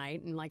sushi one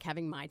night and like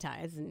having Mai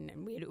Tais, and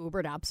we had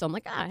Ubered up. So I'm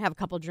like, I have a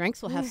couple of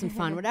drinks, we'll have some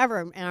fun, whatever.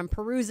 And I'm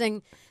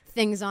perusing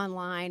things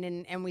online,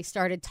 and we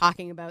started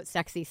talking about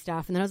sexy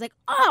stuff. And then I was like,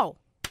 oh,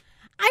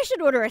 I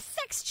should order a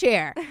sex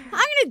chair. I'm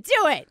going to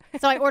do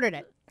it. So I ordered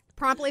it.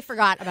 Promptly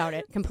forgot about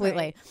it completely.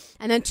 Right.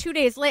 And then 2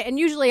 days later, and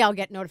usually I'll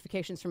get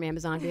notifications from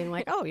Amazon being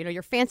like, oh,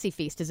 your fancy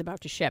feast is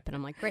about to ship. And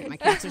I'm like, great, my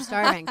cats are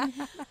starving.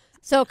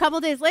 So a couple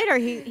of days later,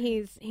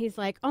 he's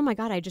like, oh my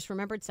God, I just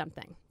remembered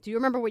something. Do you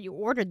remember what you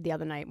ordered the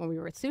other night when we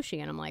were at sushi?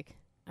 And I'm like,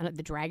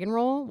 the dragon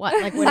roll?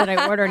 What? Like, what did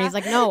I order? And he's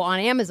like, no,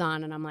 on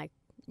Amazon. And I'm like,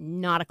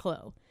 not a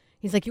clue.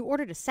 He's like, you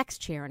ordered a sex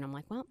chair. And I'm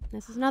like, well,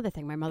 this is another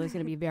thing my mother's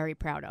going to be very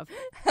proud of.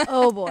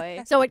 Oh,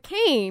 boy. So it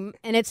came,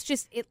 and it's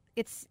just,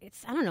 it's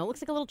I don't know, it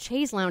looks like a little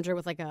chaise lounger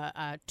with like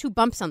a 2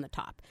 bumps on the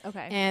top.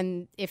 Okay.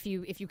 And if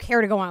you care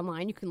to go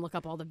online, you can look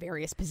up all the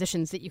various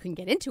positions that you can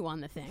get into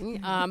on the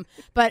thing.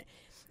 But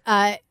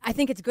I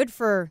think it's good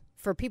for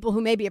people who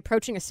may be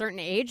approaching a certain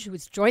age,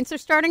 whose joints are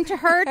starting to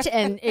hurt,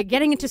 and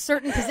getting into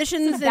certain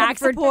positions. Back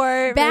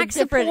support,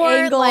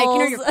 angles.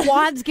 Like, your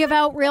quads give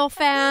out real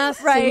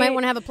fast. Right. So you might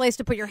want to have a place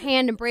to put your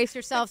hand and brace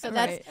yourself. So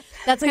that's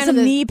like kind some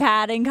of knee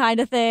padding kind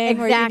of thing.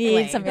 Exactly. Where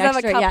you need some Does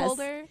it extra. have a cup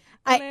holder?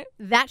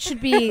 That should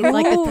be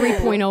like the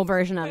 3.0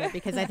 version of it,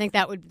 because I think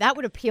that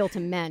would appeal to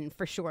men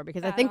for sure,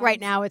 because I think right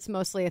now it's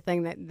mostly a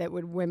thing that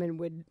women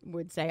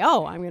would say,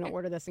 oh, I'm going to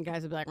order this, and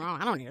guys would be like, oh,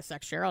 I don't need a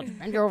sex chair, I'll just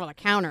bend you over the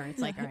counter. And it's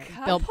like, all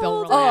right,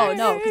 Bill relax. Oh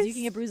no, because you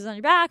can get bruises on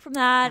your back from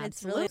that.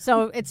 Absolutely. It's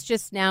really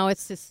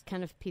it's just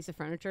kind of piece of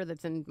furniture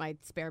that's in my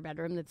spare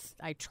bedroom.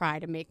 I try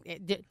to make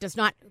it does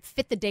not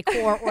fit the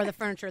decor or the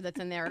furniture that's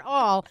in there at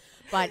all.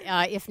 But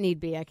if need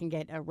be, I can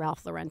get a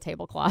Ralph Lauren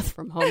tablecloth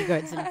from Home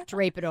Goods and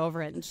drape it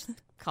over it and just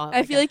call it.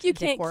 I feel like you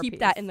can't keep piece.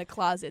 that in the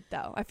closet,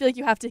 though. I feel like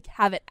you have to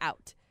have it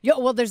out.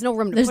 Well, there's no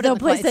room to There's put it. no in the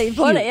place closet. that It's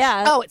you put it, huge.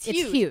 yeah. Oh, it's It's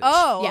huge. huge.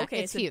 Oh, Yeah, okay.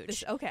 it's so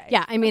huge. Okay.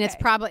 Yeah, I mean,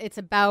 Okay. it's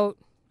about,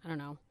 I don't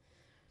know,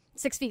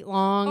 6 feet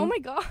long. Oh my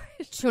gosh.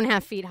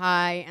 2.5 feet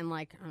high, and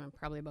like, I don't know,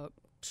 probably about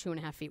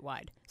 2.5 feet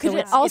wide. Could So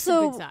it it's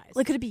also a good size.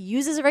 like could it be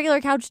used as a regular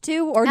couch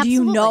too, or do you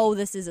Absolutely. know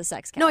this is a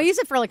sex couch? No, I use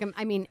it for like,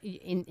 I mean,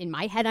 in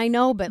my head, I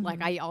know, but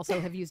like, I also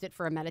have used it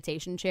for a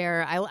meditation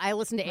chair. I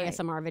listen to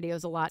ASMR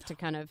videos a lot to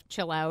kind of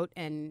chill out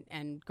and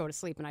go to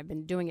sleep, and I've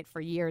been doing it for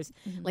years,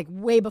 like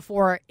way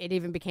before it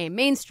even became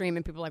mainstream.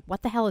 And people are like,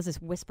 "What the hell is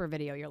this whisper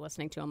video you're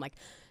listening to?" I'm like,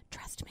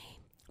 "Trust me,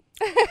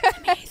 it's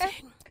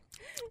amazing."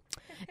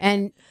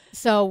 And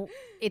so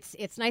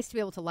it's nice to be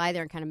able to lie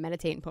there and kind of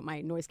meditate and put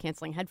my noise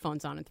canceling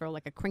headphones on and throw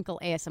like a crinkle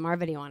ASMR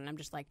video on, and I'm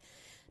just like,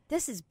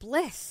 this is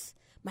bliss.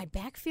 My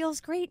back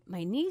feels great.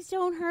 My knees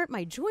don't hurt.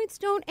 My joints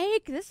don't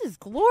ache. This is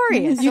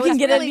glorious. You So can it's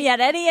get really- at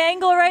me at any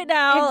angle right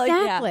now. Like,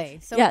 yeah. Exactly.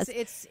 So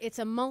Yes. it's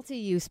a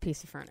multi-use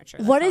piece of furniture.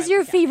 That's What how is I your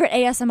look at it. favorite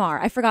ASMR?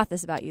 I forgot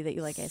this about you that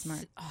you like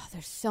ASMR. Oh,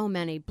 there's so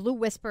many. Blue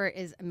Whisper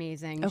is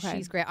amazing. Okay.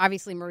 She's great.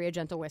 Obviously, Maria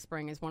Gentle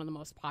Whispering is one of the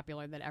most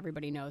popular that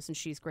everybody knows, and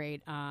she's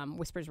great.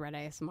 Whispers Red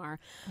ASMR.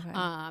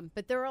 Okay.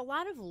 But there are a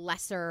lot of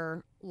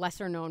lesser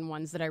known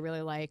ones that I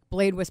really like.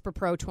 Blade Whisper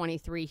Pro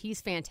 23. He's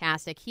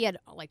fantastic. He had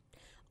like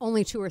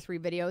only 2 or 3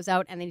 videos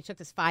out, and then he took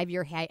this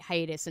 5-year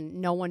hiatus,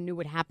 and no one knew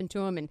what happened to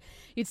him. And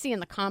you'd see in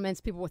the comments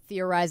people were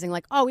theorizing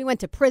like, "Oh, he went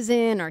to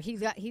prison," or he's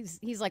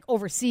like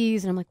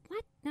overseas, and I'm like,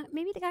 "What? No,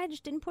 maybe the guy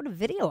just didn't put a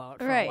video out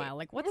for a while.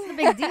 Like, what's the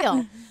big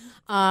deal?"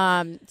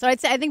 So I'd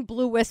say I think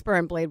Blue Whisper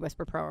and Blade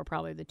Whisper Pro are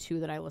probably the 2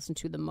 that I listen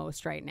to the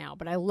most right now.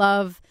 But I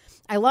love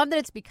that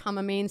it's become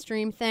a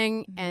mainstream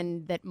thing,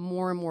 and that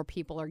more and more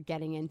people are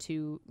getting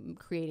into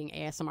creating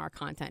ASMR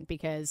content,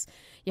 because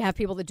you have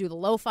people that do the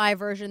lo-fi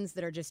versions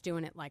that are just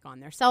doing it like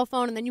on their cell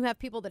phone, and then you have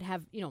people that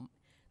have,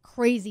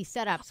 crazy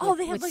setups. Oh, with,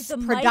 they have, with like, the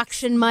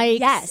production mics,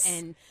 Yes.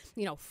 and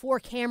 4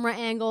 camera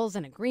angles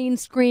and a green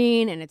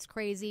screen, and it's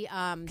crazy.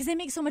 Because they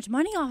make so much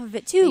money off of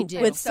it too. They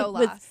do. With So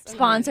with lost. I'm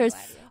sponsors.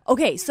 really glad.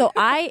 Okay, so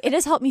it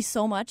has helped me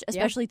so much,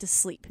 especially to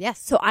sleep. Yes.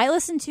 So I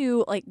listen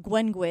to like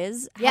Gwen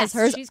Gwiz has Yes,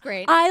 hers. she's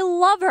great. I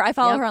love her. I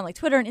follow Yep. her on like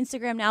Twitter and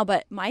Instagram now,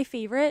 but my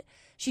favorite,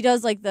 she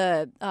does like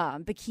the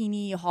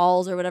bikini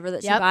hauls or whatever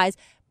that she Yep. buys.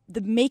 The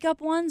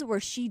makeup ones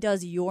where she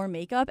does your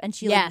makeup and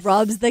she Yes. like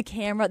rubs the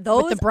camera.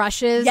 Those with the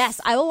brushes.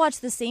 Yes, I will watch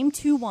the same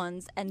 2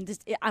 ones and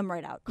just I'm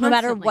right out. No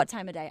matter Constantly. what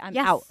time of day, I'm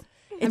Yes. out.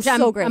 It's I'm,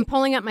 so great. I'm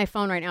pulling up my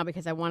phone right now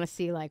because I want to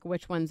see like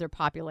which ones are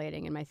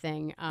populating in my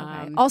thing.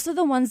 Okay. Also,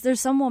 the ones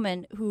there's some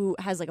woman who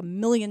has like 1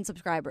 million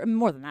subscribers,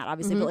 more than that,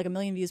 obviously, Mm-hmm. but like 1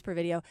 million views per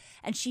video,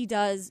 and she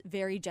does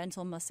very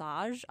gentle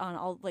massage on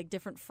all like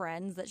different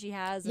friends that she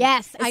has. And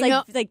Yes, it's I like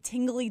know. like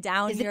tingly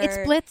down Is your. it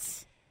it's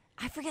Blitz?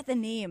 I forget the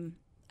name.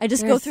 I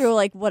just go There's- through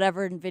like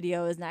whatever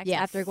video is next Yes.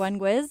 after Gwen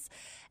Gwiz.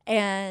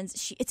 And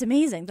it's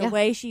amazing the Yeah.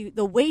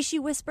 way she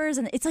whispers,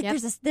 and it's like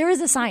Yep. there is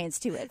a science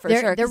to it for There-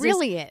 sure. there 'cause there's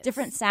really is.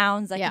 different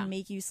sounds that Yeah. can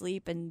make you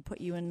sleep and put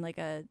you in like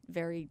a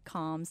very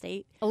calm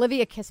state.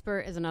 Olivia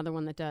Kisper is another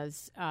one that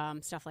does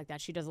stuff like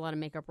that. She does a lot of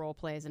makeup role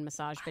plays and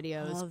massage love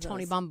videos. those.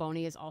 Tony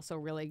Bomboni is also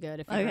really good.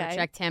 If you haven't Okay.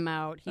 checked him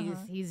out,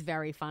 he's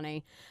very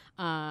funny.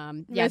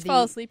 You guys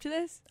fall asleep to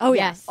this? Oh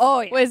Yes. yes.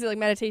 Oh yeah. What is it, like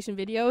meditation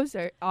videos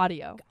or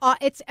audio?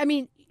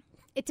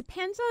 It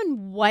depends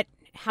on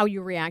how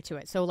you react to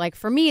it. So, like,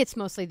 for me, it's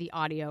mostly the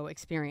audio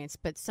experience,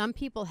 but some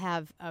people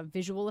have a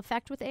visual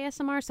effect with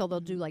ASMR, so they'll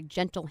do, like,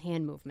 gentle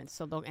hand movements.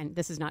 So and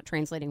this is not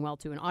translating well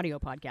to an audio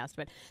podcast,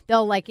 but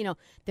they'll, like,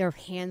 their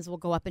hands will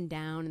go up and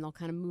down, and they'll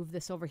kind of move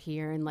this over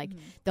here, and, like,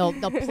 they'll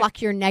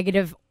pluck your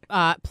negative,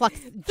 pluck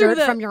dirt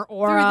from your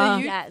aura.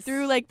 Yes.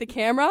 Through like the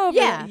camera?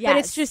 Yeah, Yes. but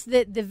it's just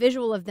the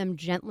visual of them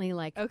gently,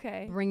 like,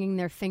 Okay. bringing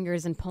their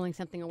fingers and pulling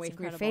something away It's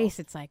from your incredible. face.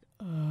 It's like,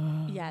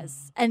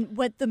 Yes, and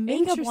what the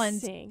makeup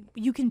ones, Interesting.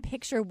 you can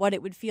picture what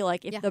it would feel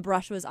like if Yeah. the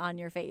brush was on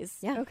your face.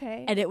 Yeah.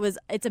 Okay. And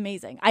it's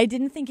amazing. I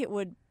didn't think it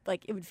would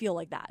feel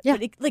like that. Yeah.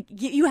 But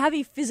you have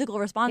a physical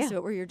response Yeah. to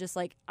it where you're just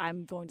like,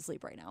 I'm going to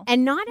sleep right now.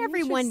 and not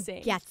everyone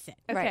Interesting. gets it.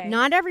 Okay.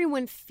 Not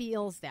everyone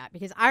feels that,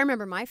 because I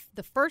remember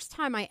the first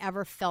time I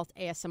ever felt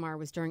ASMR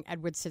was during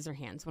Edward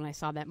Scissorhands when I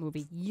saw that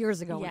movie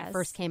years ago when it Yes.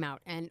 first came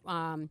out, and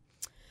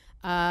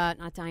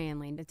not Diane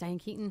Lane, but Diane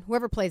Keaton,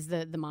 whoever plays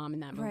the mom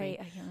in that movie. Right.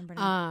 I can't remember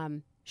now.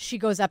 She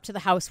goes up to the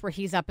house where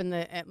he's up in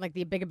the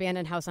big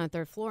abandoned house on the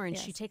 3rd floor, and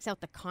Yes. she takes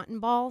out the cotton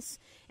balls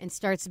and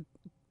starts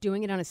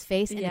doing it on his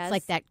face, and Yes. it's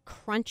like that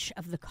crunch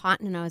of the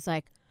cotton, and I was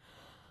like,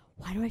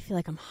 why do I feel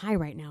like I'm high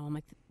right now? I'm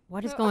like,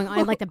 what is going on? I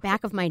had like the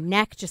back of my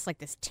neck, just like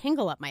this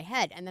tingle up my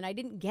head, and then I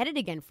didn't get it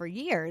again for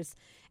years.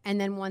 And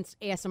then once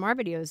ASMR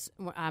videos,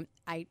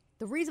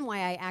 the reason why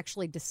I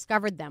actually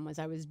discovered them was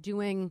I was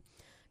doing,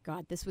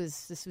 God, this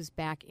was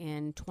back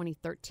in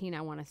 2013,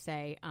 I want to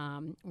say.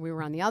 We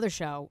were on the other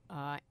show.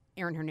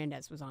 Aaron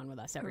Hernandez was on with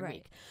us every Right.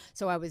 week.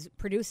 So I was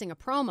producing a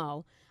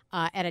promo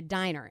at a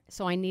diner.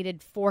 So I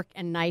needed fork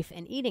and knife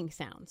and eating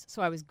sounds.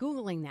 So I was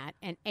Googling that,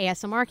 and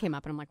ASMR came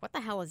up, and I'm like, what the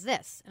hell is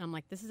this? And I'm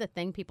like, this is a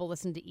thing people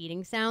listen to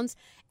eating sounds.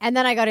 And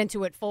then I got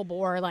into it full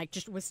bore, like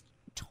just was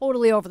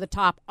totally over the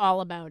top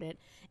all about it.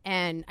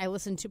 And I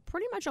listen to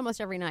pretty much almost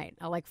every night.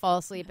 I'll like fall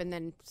asleep, and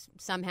then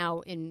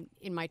somehow in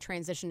my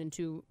transition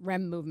into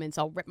REM movements,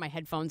 I'll rip my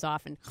headphones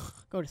off and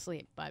go to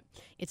sleep. But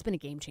it's been a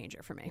game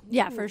changer for me.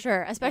 Yeah, for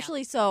sure.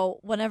 Especially so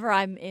whenever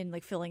I'm in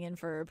like filling in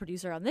for a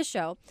producer on this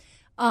show,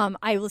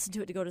 I listen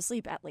to it to go to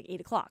sleep at like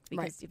 8 o'clock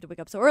because you have to wake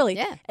up so early.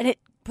 Yeah. And it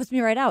puts me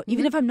right out,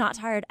 even if I'm not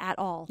tired at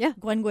all. Yeah.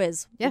 Gwen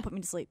Gwiz will put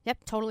me to sleep.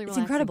 Yep, totally It's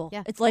relaxing. incredible.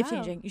 Yeah. It's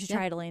life-changing. You should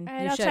try it, Elaine. All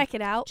right, You I'll should. check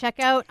it out. Check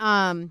out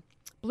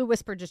Blue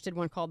Whisper just did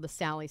one called the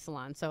Sally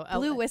Salon. So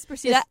Blue Whisper,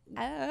 see this- that?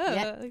 Oh.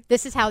 Yeah,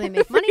 this is how they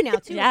make money now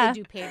too. Yeah.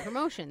 They do paid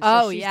promotions.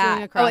 Oh, so she's yeah.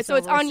 doing a Oh, crossover so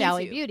it's on with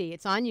Sally YouTube. Beauty.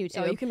 It's on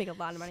YouTube. Oh, you can make a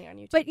lot of money on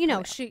YouTube. But you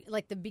know, she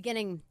like the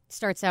beginning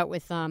starts out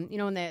with in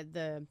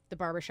the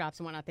barbershops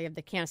and whatnot, they have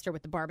the canister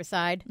with the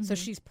barbicide. So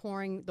she's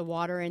pouring the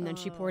water in, then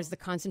she pours the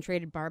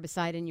concentrated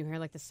barbicide in. You hear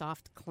like the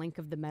soft clink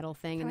of the metal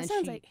thing, and that then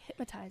sounds she like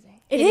hypnotizing.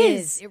 It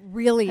is. It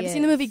really Have is. you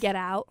seen the movie Get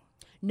Out?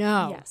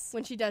 No. Yes.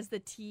 When she does the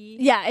tea.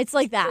 Yeah, it's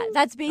like that.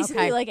 That's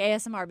basically Okay. like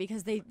ASMR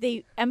because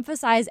they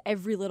emphasize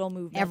every little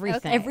movement.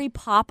 Everything. Every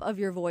pop of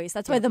your voice.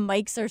 That's why the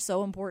mics are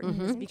so important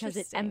is because it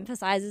Interesting.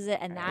 emphasizes it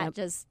and that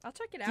just I'll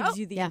check it gives out.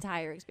 you the Yeah.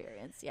 entire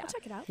experience. Yeah. I'll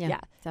check it out. Yeah,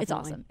 it's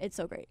definitely. awesome. It's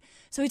so great.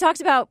 So we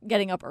talked about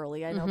getting up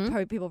early. I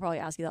know people probably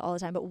ask you that all the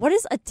time, but what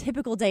is a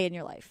typical day in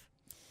your life?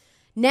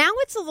 Now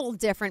it's a little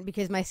different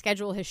because my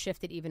schedule has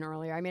shifted even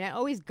earlier. I mean, I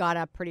always got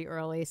up pretty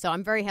early, so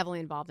I'm very heavily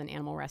involved in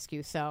animal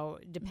rescue. So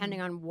depending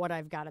on what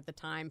I've got at the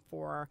time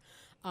for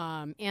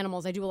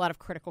animals, I do a lot of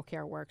critical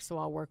care work. So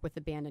I'll work with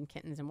abandoned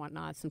kittens and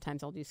whatnot.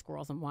 Sometimes I'll do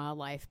squirrels and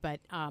wildlife. But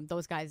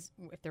those guys,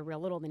 if they're real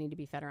little, they need to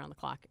be fed around the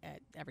clock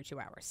every 2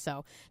 hours.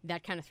 So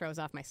that kind of throws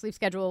off my sleep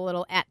schedule a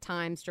little at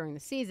times during the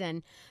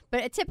season.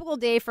 But a typical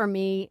day for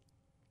me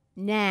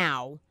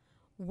now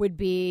would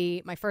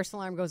be my first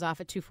alarm goes off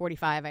at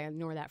 2:45. I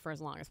ignore that for as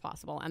long as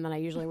possible. And then I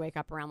usually wake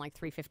up around like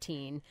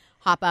 3:15,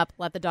 hop up,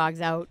 let the dogs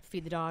out,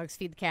 feed the dogs,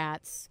 feed the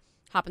cats,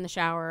 hop in the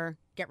shower,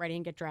 get ready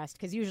and get dressed.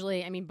 Because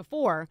usually, I mean,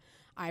 before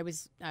I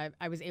was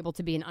able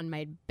to be in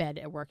unmade bed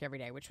at work every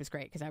day, which was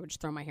great because I would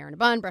just throw my hair in a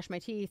bun, brush my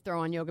teeth, throw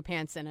on yoga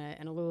pants and a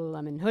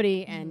Lululemon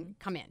hoodie and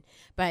come in.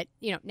 But,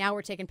 you know, now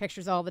we're taking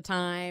pictures all the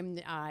time.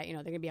 They're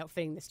going to be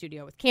outfitting the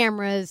studio with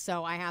cameras.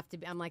 So I have to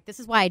I'm like, this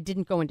is why I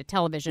didn't go into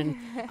television.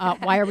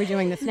 Why are we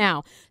doing this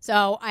now?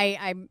 So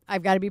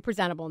I've got to be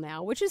presentable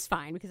now, which is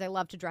fine because I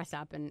love to dress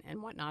up and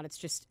whatnot. It's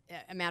just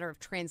a matter of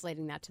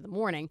translating that to the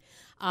morning.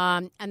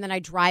 And then I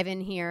drive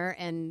in here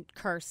and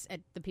curse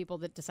at the people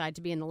that decide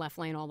to be in the left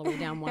lane all the way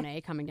down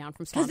 1A coming down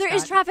from Because Swampscott. there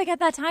is traffic at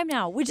that time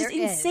now, which is There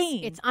is.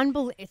 insane.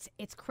 It's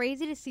it's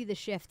crazy to see the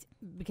shift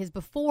because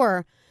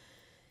before,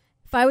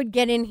 if I would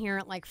get in here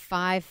at like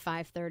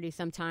 5:30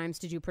 sometimes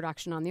to do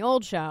production on the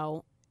old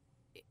show,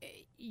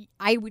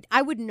 I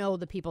would know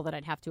the people that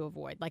I'd have to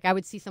avoid. Like I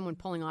would see someone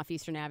pulling off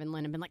Eastern Ave and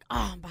Lynn and been like,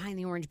 oh, I'm behind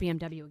the orange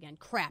BMW again.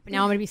 Crap.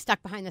 Now I'm going to be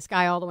stuck behind this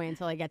guy all the way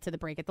until I get to the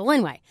break at the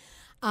Linway.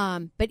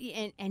 But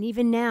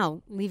even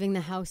now, leaving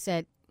the house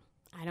at,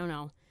 I don't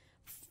know,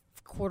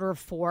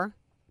 3:45,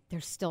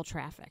 there's still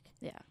traffic.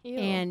 Yeah.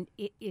 And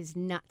it is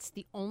nuts.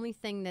 The only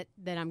thing that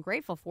I'm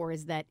grateful for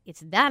is that it's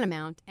that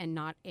amount and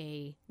not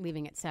a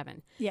leaving at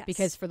 7. Yes.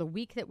 Because for the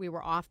week that we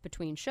were off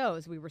between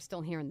shows, we were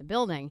still here in the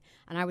building,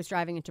 and I was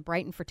driving into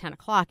Brighton for 10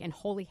 o'clock, and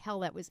holy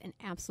hell, that was an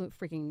absolute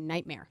freaking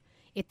nightmare.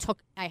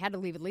 I had to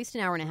leave at least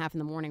an hour and a half in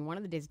the morning. One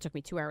of the days it took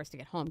me 2 hours to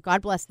get home.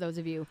 God bless those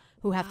of you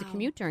who have to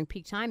commute during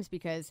peak times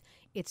because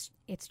it's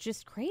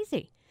just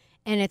crazy.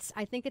 And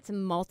I think it's a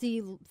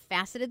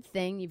multifaceted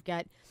thing. You've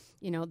got,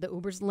 the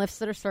Ubers and Lyfts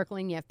that are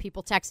circling. You have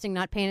people texting,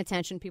 not paying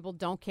attention. People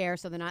don't care,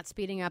 so they're not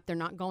speeding up. They're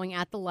not going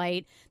at the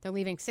light. They're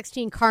leaving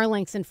 16 car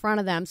links in front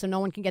of them so no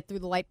one can get through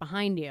the light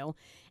behind you.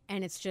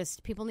 And it's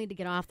just, people need to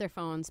get off their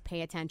phones, pay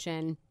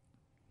attention,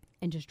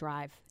 and just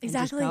drive.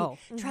 Exactly. And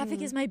just go.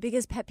 Traffic is my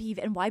biggest pet peeve,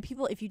 and why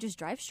people, if you just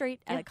drive straight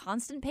at Yeah. a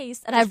constant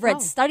pace, and Just I've read go.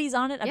 studies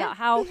on it Yeah. about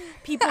how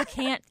people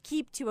can't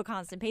keep to a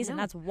constant pace, and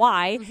No. that's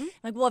why.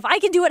 Like, well, if I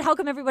can do it, how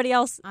come everybody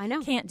else I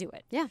know. can't do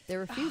it? Yeah, they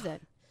refuse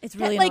it. It's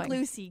Get really like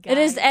annoying. Lucy, guys. It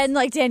is, and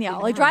like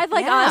Danielle, like drive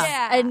like Yeah. us,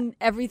 Yeah. and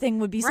everything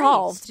would be Right.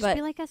 solved. Just But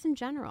be like us in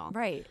general.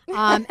 right,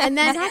 And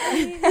then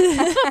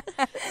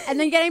and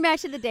then getting back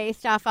to the day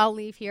stuff, I'll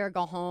leave here,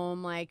 go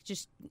home, like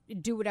just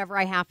do whatever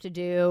I have to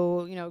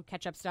do,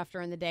 catch up stuff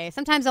during the day.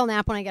 Sometimes I'll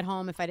nap when I get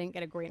home if I didn't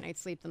get a great night's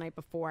sleep the night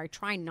before. I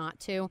try not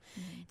to.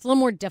 It's a little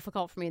more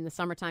difficult for me in the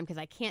summertime because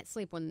I can't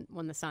sleep when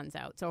the sun's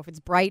out. So if it's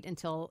bright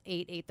until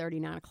 8:30,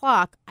 9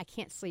 o'clock, I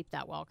can't sleep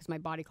that well because my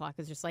body clock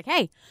is just like,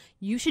 hey,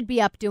 you should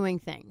be up doing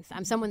things.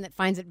 I'm someone that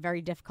finds it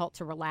very difficult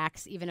to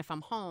relax even if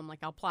I'm home. Like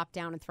I'll plop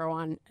down and throw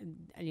on,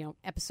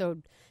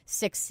 episode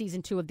 6,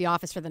 season 2 of The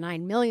Office for the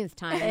 9 millionth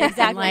time.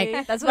 exactly. I'm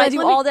like, That's what I do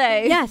let me- all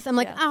day. Yes, I'm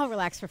like, Yeah. I'll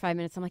relax for 5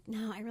 minutes. I'm like,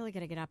 no, I really got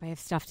to get up. I have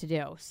stuff to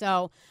do.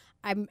 So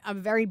I'm a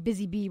very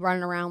busy bee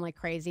running around like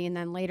crazy. And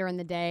then later in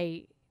the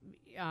day,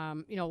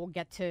 we'll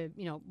get to,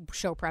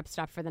 show prep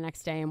stuff for the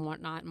next day and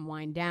whatnot and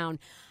wind down.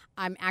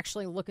 I'm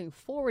actually looking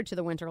forward to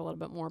the winter a little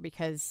bit more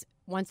because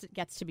once it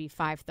gets to be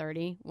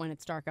 5:30, when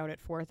it's dark out at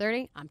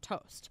 4:30, I'm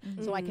toast.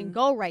 So I can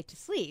go right to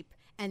sleep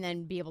and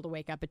then be able to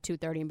wake up at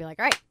 2:30 and be like,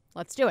 all right,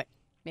 let's do it.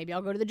 Maybe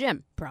I'll go to the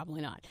gym.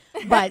 Probably not.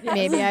 But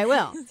maybe I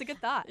will. It's a good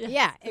thought.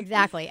 Yeah,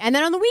 exactly. And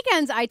then on the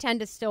weekends, I tend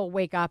to still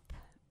wake up.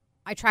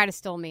 I try to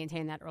still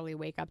maintain that early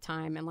wake-up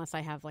time unless I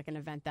have, like, an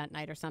event that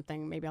night or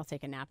something. Maybe I'll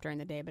take a nap during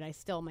the day. But I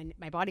still,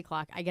 my body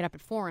clock, I get up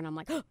at 4 and I'm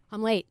like, oh,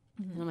 I'm late.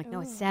 And I'm like, no,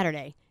 it's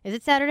Saturday. Is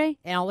it Saturday?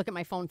 And I'll look at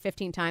my phone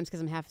 15 times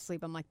because I'm half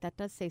asleep. I'm like, that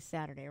does say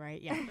Saturday,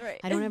 right? Yeah. Right.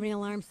 I don't have any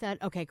alarm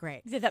set. Okay,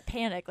 great. Did that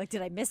panic? Like,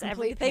 did I miss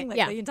Complete everything? Like,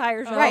 yeah. the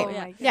entire show? Right.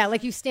 Yeah. Yeah,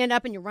 like you stand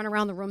up and you run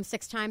around the room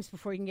 6 times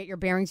before you can get your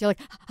bearings. You're like,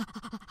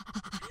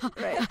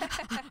 Right.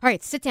 all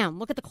right, sit down.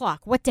 Look at the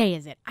clock. What day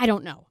is it? I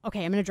don't know.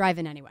 Okay, I'm going to drive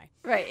in anyway.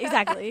 Right,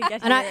 exactly. You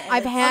get And here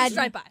I've I'll had just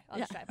drive by. I'll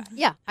just drive by.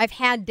 Yeah, I've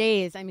had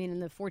days. I mean, in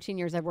the 14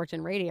 years I've worked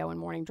in radio and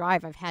morning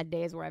drive, I've had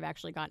days where I've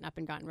actually gotten up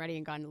and gotten ready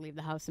and gotten to leave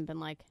the house and been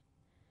like,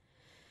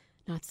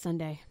 no, it's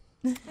Sunday.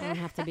 I don't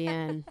have to be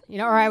in.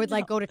 Or I would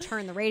like go to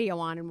turn the radio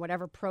on and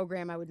whatever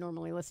program I would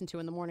normally listen to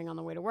in the morning on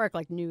the way to work,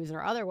 like news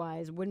or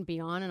otherwise, wouldn't be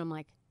on. And I'm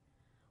like,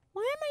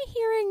 why am I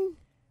hearing,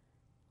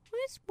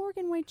 why is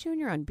Morgan White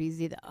Jr. on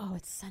BZ? Oh,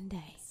 it's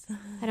Sunday.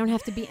 I don't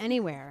have to be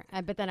anywhere.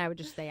 But then I would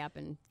just stay up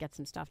and get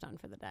some stuff done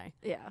for the day.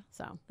 Yeah.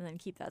 So. And then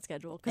keep that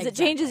schedule. Because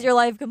Exactly. it changes your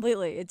life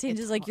completely. It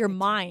changes, It like, your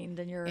mind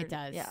and your... It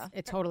does. Yeah.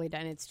 It totally does.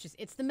 And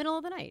it's the middle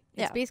of the night. It's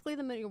Yeah. basically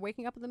you're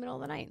waking up in the middle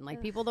of the night. And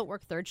like people that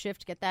work third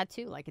shift get that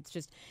too. Like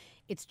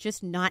it's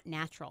just not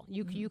natural.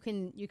 You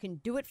can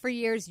do it for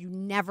years. You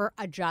never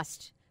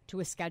adjust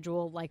to a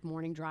schedule like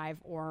morning drive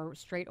or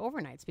straight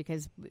overnights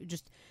because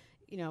just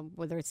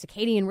whether it's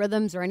circadian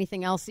rhythms or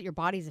anything else that your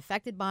body's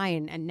affected by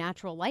and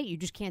natural light, you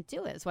just can't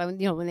do it. That's why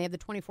when they have the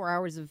 24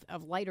 hours of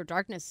light or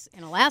darkness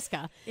in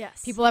Alaska,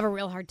 Yes. people have a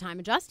real hard time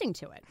adjusting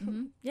to it.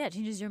 Mm-hmm. Yeah, it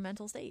changes your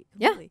mental state.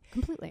 Yeah, Completely.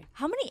 completely.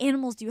 How many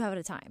animals do you have at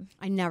a time?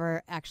 I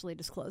never actually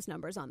disclose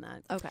numbers on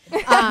that. Okay.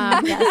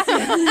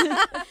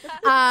 Yes.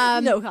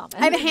 No comment.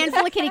 I have a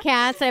handful of kitty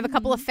cats. I have a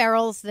couple of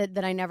ferals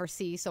that I never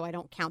see, so I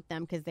don't count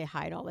them because they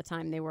hide all the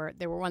time. They were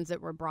ones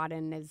that were brought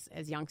in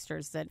as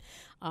youngsters that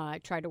I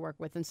tried to work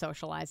with and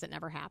socialize. That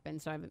never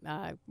happened. So I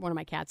have one of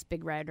my cats,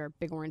 Big Red or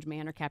Big Orange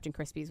Man or Captain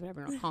Crispies,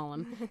 whatever you want to call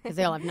him, because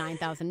they all have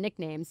 9,000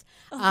 nicknames.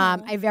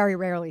 I very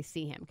rarely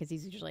see him because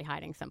he's usually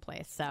hiding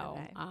someplace. So.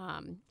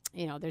 Okay.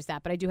 There's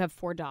that. But I do have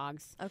 4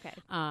 dogs. Okay.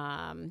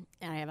 And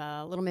I have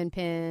a little min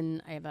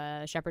pin, I have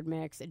a shepherd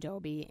mix, a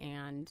Dobie,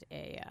 and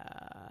a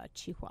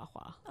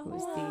Chihuahua.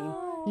 Who's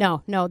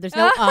no, there's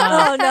no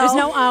Oh, no. there's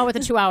no with the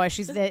Chihuahua.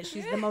 She's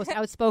the most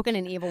outspoken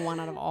and evil one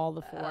out of all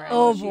the 4.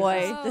 Oh, She's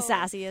boy. just- The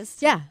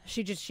sassiest. yeah,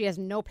 she has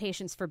no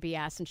patience for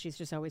BS, and she's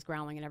just always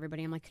growling at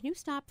everybody. I'm like, can you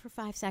stop for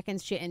 5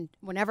 seconds? And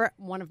whenever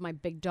one of my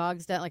big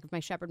dogs does, like if my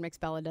shepherd mix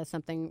Bella does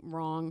something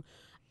wrong,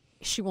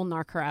 she will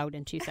narc her out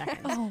in 2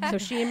 seconds. So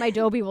she and my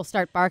Dobie will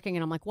start barking,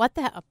 and I'm like, what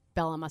the hell?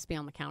 Bella must be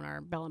on the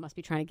counter. Bella must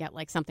be trying to get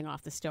like something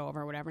off the stove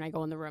or whatever. And I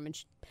go in the room,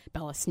 and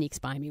Bella sneaks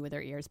by me with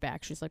her ears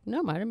back. She's like,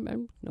 no, I don't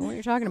know what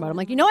you're talking about. I'm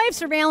like, I have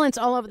surveillance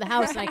all over the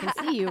house, and I can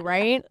see you,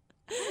 right?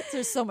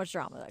 There's so much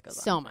drama that goes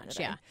on. So much,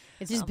 today. yeah.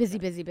 It's just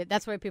busy. But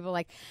that's why people are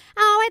like,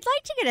 oh, I'd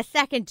like to get a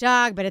second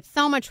dog, but it's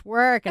so much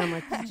work. And I'm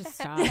like, just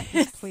stop.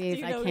 Just please,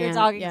 You I know who can't. you're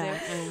talking yeah.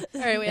 to.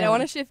 All right, wait. I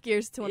want to shift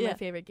gears to one of Yeah. my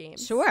favorite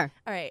games. Sure.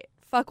 All right.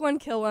 Fuck one,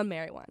 kill one,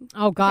 marry one.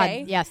 Oh, God.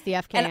 Okay? Yes, the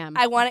FKM. And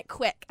I want it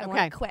quick. I want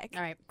Okay. it quick.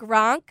 All right.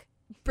 Gronk,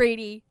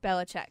 Brady,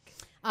 Belichick.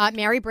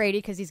 Marry Brady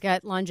because he's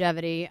got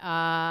longevity.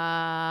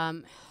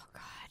 Oh,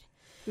 God.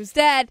 Who's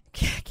dead?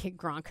 Kid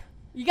Gronk.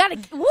 You got to.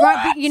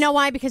 Gronk. You know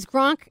why? Because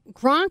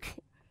Gronk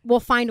will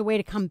find a way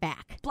to come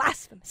back.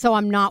 Blasphemy. So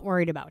I'm not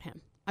worried about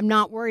him. I'm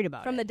not worried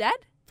about From it. the dead?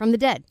 From the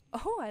dead.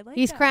 Oh, I like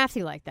He's that.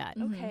 crafty like that.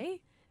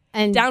 Okay.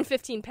 And Down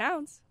 15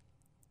 pounds.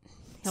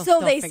 he'll So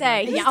still they figure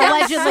say. it. He's Yeah, down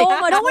allegedly. so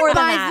much no more one than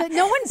buys that.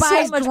 no one So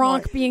buys much Gronk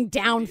more. being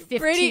down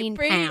 15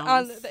 Brady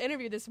pounds. on the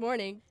interview this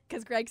morning,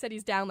 because Greg said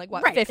he's down, like,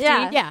 what, Right. 50?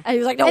 Yeah. And he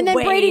was like, no and then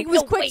way. Brady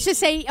was No quick way. to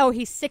say, "Oh,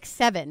 he's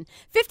 6'7".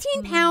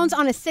 15 pounds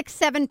on a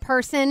 6'7"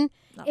 person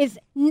is.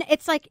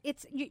 It's like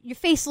your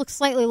face looks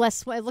slightly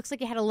less. It looks like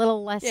you had a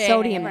little less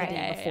sodium the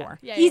day before.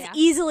 Yeah, He's yeah.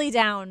 easily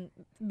down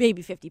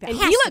maybe 50 pounds. And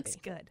Has he to looks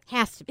be. good.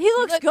 Has to be. He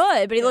looks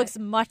good, but he good. looks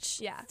much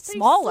Yeah.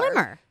 smaller.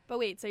 Slimmer. But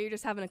wait, so you're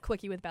just having a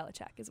quickie with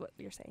Belichick is what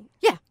you're saying?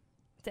 Yeah.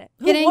 That's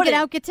it. Get in, wouldn't?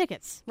 get out, get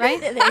tickets. Right.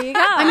 There you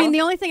go. I mean,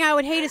 the only thing I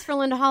would hate is for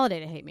Linda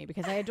Holiday to hate me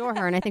because I adore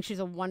her and I think she's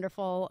a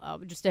wonderful,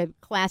 just a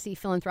classy,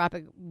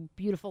 philanthropic,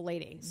 beautiful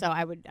lady. So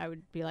I would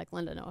be like,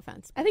 Linda, no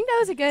offense. I think that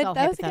was a good. It's all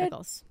That was a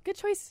hypotheticals. good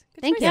choice.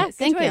 Good Thank choice. you.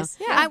 Thank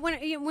you. Yeah.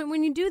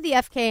 When you do the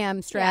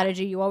FKM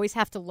strategy, you always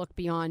have to look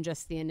beyond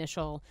just the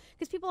initial,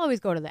 because people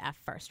always go to the F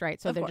first, right?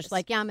 So Of they're course. just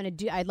like, yeah,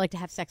 I'd like to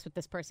have sex with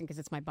this person because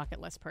it's my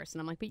bucket list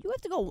person. I'm like, but you have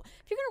to go,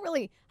 if you're going to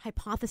really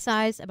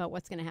hypothesize about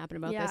what's going to happen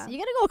about Yeah. this, you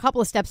got to go a couple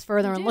of steps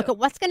further You and do. look at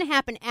what's going to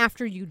happen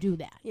after you do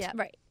that. Yeah.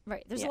 Right.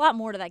 There's Yeah. a lot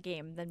more to that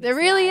game than There meets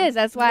the really eye. is.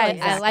 That's why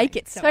Really I is. like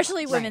it so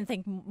Especially much. women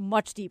think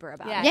much deeper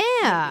about Yeah. it.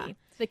 Yeah. maybe.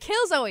 The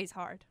kill's always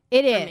hard.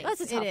 It for is. me.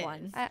 That's a tough It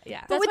one. is.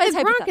 Yeah. But That's with why the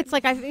it's Gronk, it's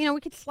like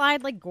we could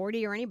slide like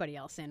Gordy or anybody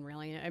else in.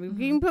 Really, I mean,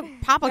 you can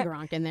put Papa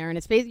Gronk in there,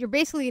 and you're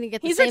basically going to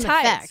get the He's same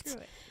retired. effect.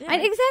 Screw it.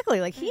 Exactly.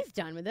 Like he's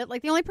done with it.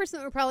 Like the only person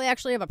that would probably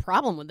actually have a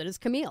problem with it is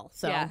Camille.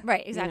 So Yeah.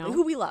 Right, exactly. you know.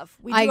 Who we love.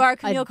 We do I our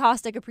Camille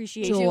Caustic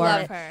appreciation. adore We We love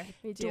love her. her.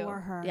 We do. adore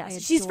her. Yes, I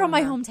she's from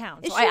adore my her.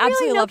 hometown, Is so she I really?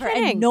 absolutely No love her.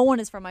 kidding. And no one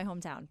is from my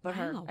hometown but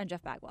her Wow. and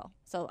Jeff Bagwell.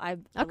 So I Okay.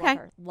 love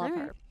her. Love All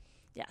right. her.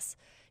 Yes.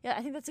 Yeah,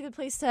 I think that's a good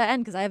place to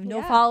end because I have no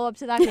Yeah. follow up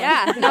to that.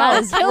 Yeah, question. no,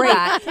 That is kill great.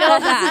 that. Kill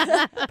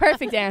that.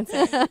 Perfect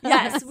answer.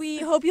 Yes, we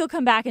hope you'll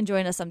come back and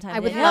join us sometime. I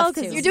would Danielle, love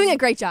 'cause to. You're doing a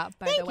great job,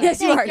 by the way. Yes,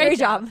 you are. Great Great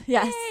job.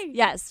 Yes. Yay.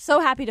 Yes. So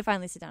happy to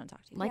finally sit down and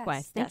talk to you.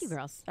 Likewise. Thank you,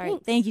 girls. All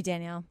right. Thank you,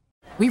 Danielle.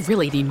 We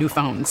really need new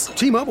phones.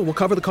 T-Mobile will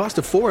cover the cost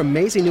of 4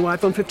 amazing new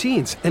iPhone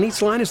 15s, and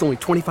each line is only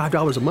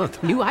 $25 a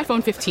month. New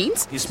iPhone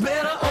 15s?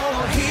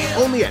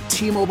 Only at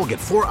T-Mobile, get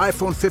 4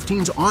 iPhone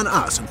 15s on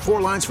us and 4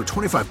 lines for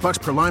 $25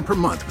 per line per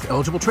month with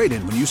eligible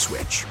trade-in when you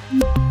switch.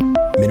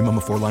 Minimum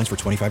of 4 lines for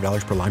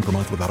 $25 per line per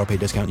month with autopay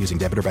discount using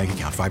debit or bank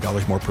account.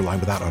 $5 more per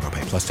line without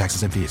autopay, plus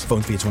taxes and fees.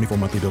 Phone fee at 24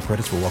 monthly bill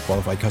credits for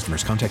well-qualified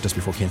customers. Contact us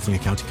before canceling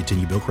account to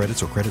continue bill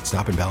credits or credit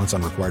stop and balance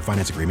on required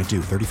finance agreement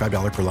due.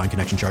 $35 per line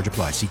connection charge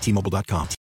applies. See T-Mobile.com.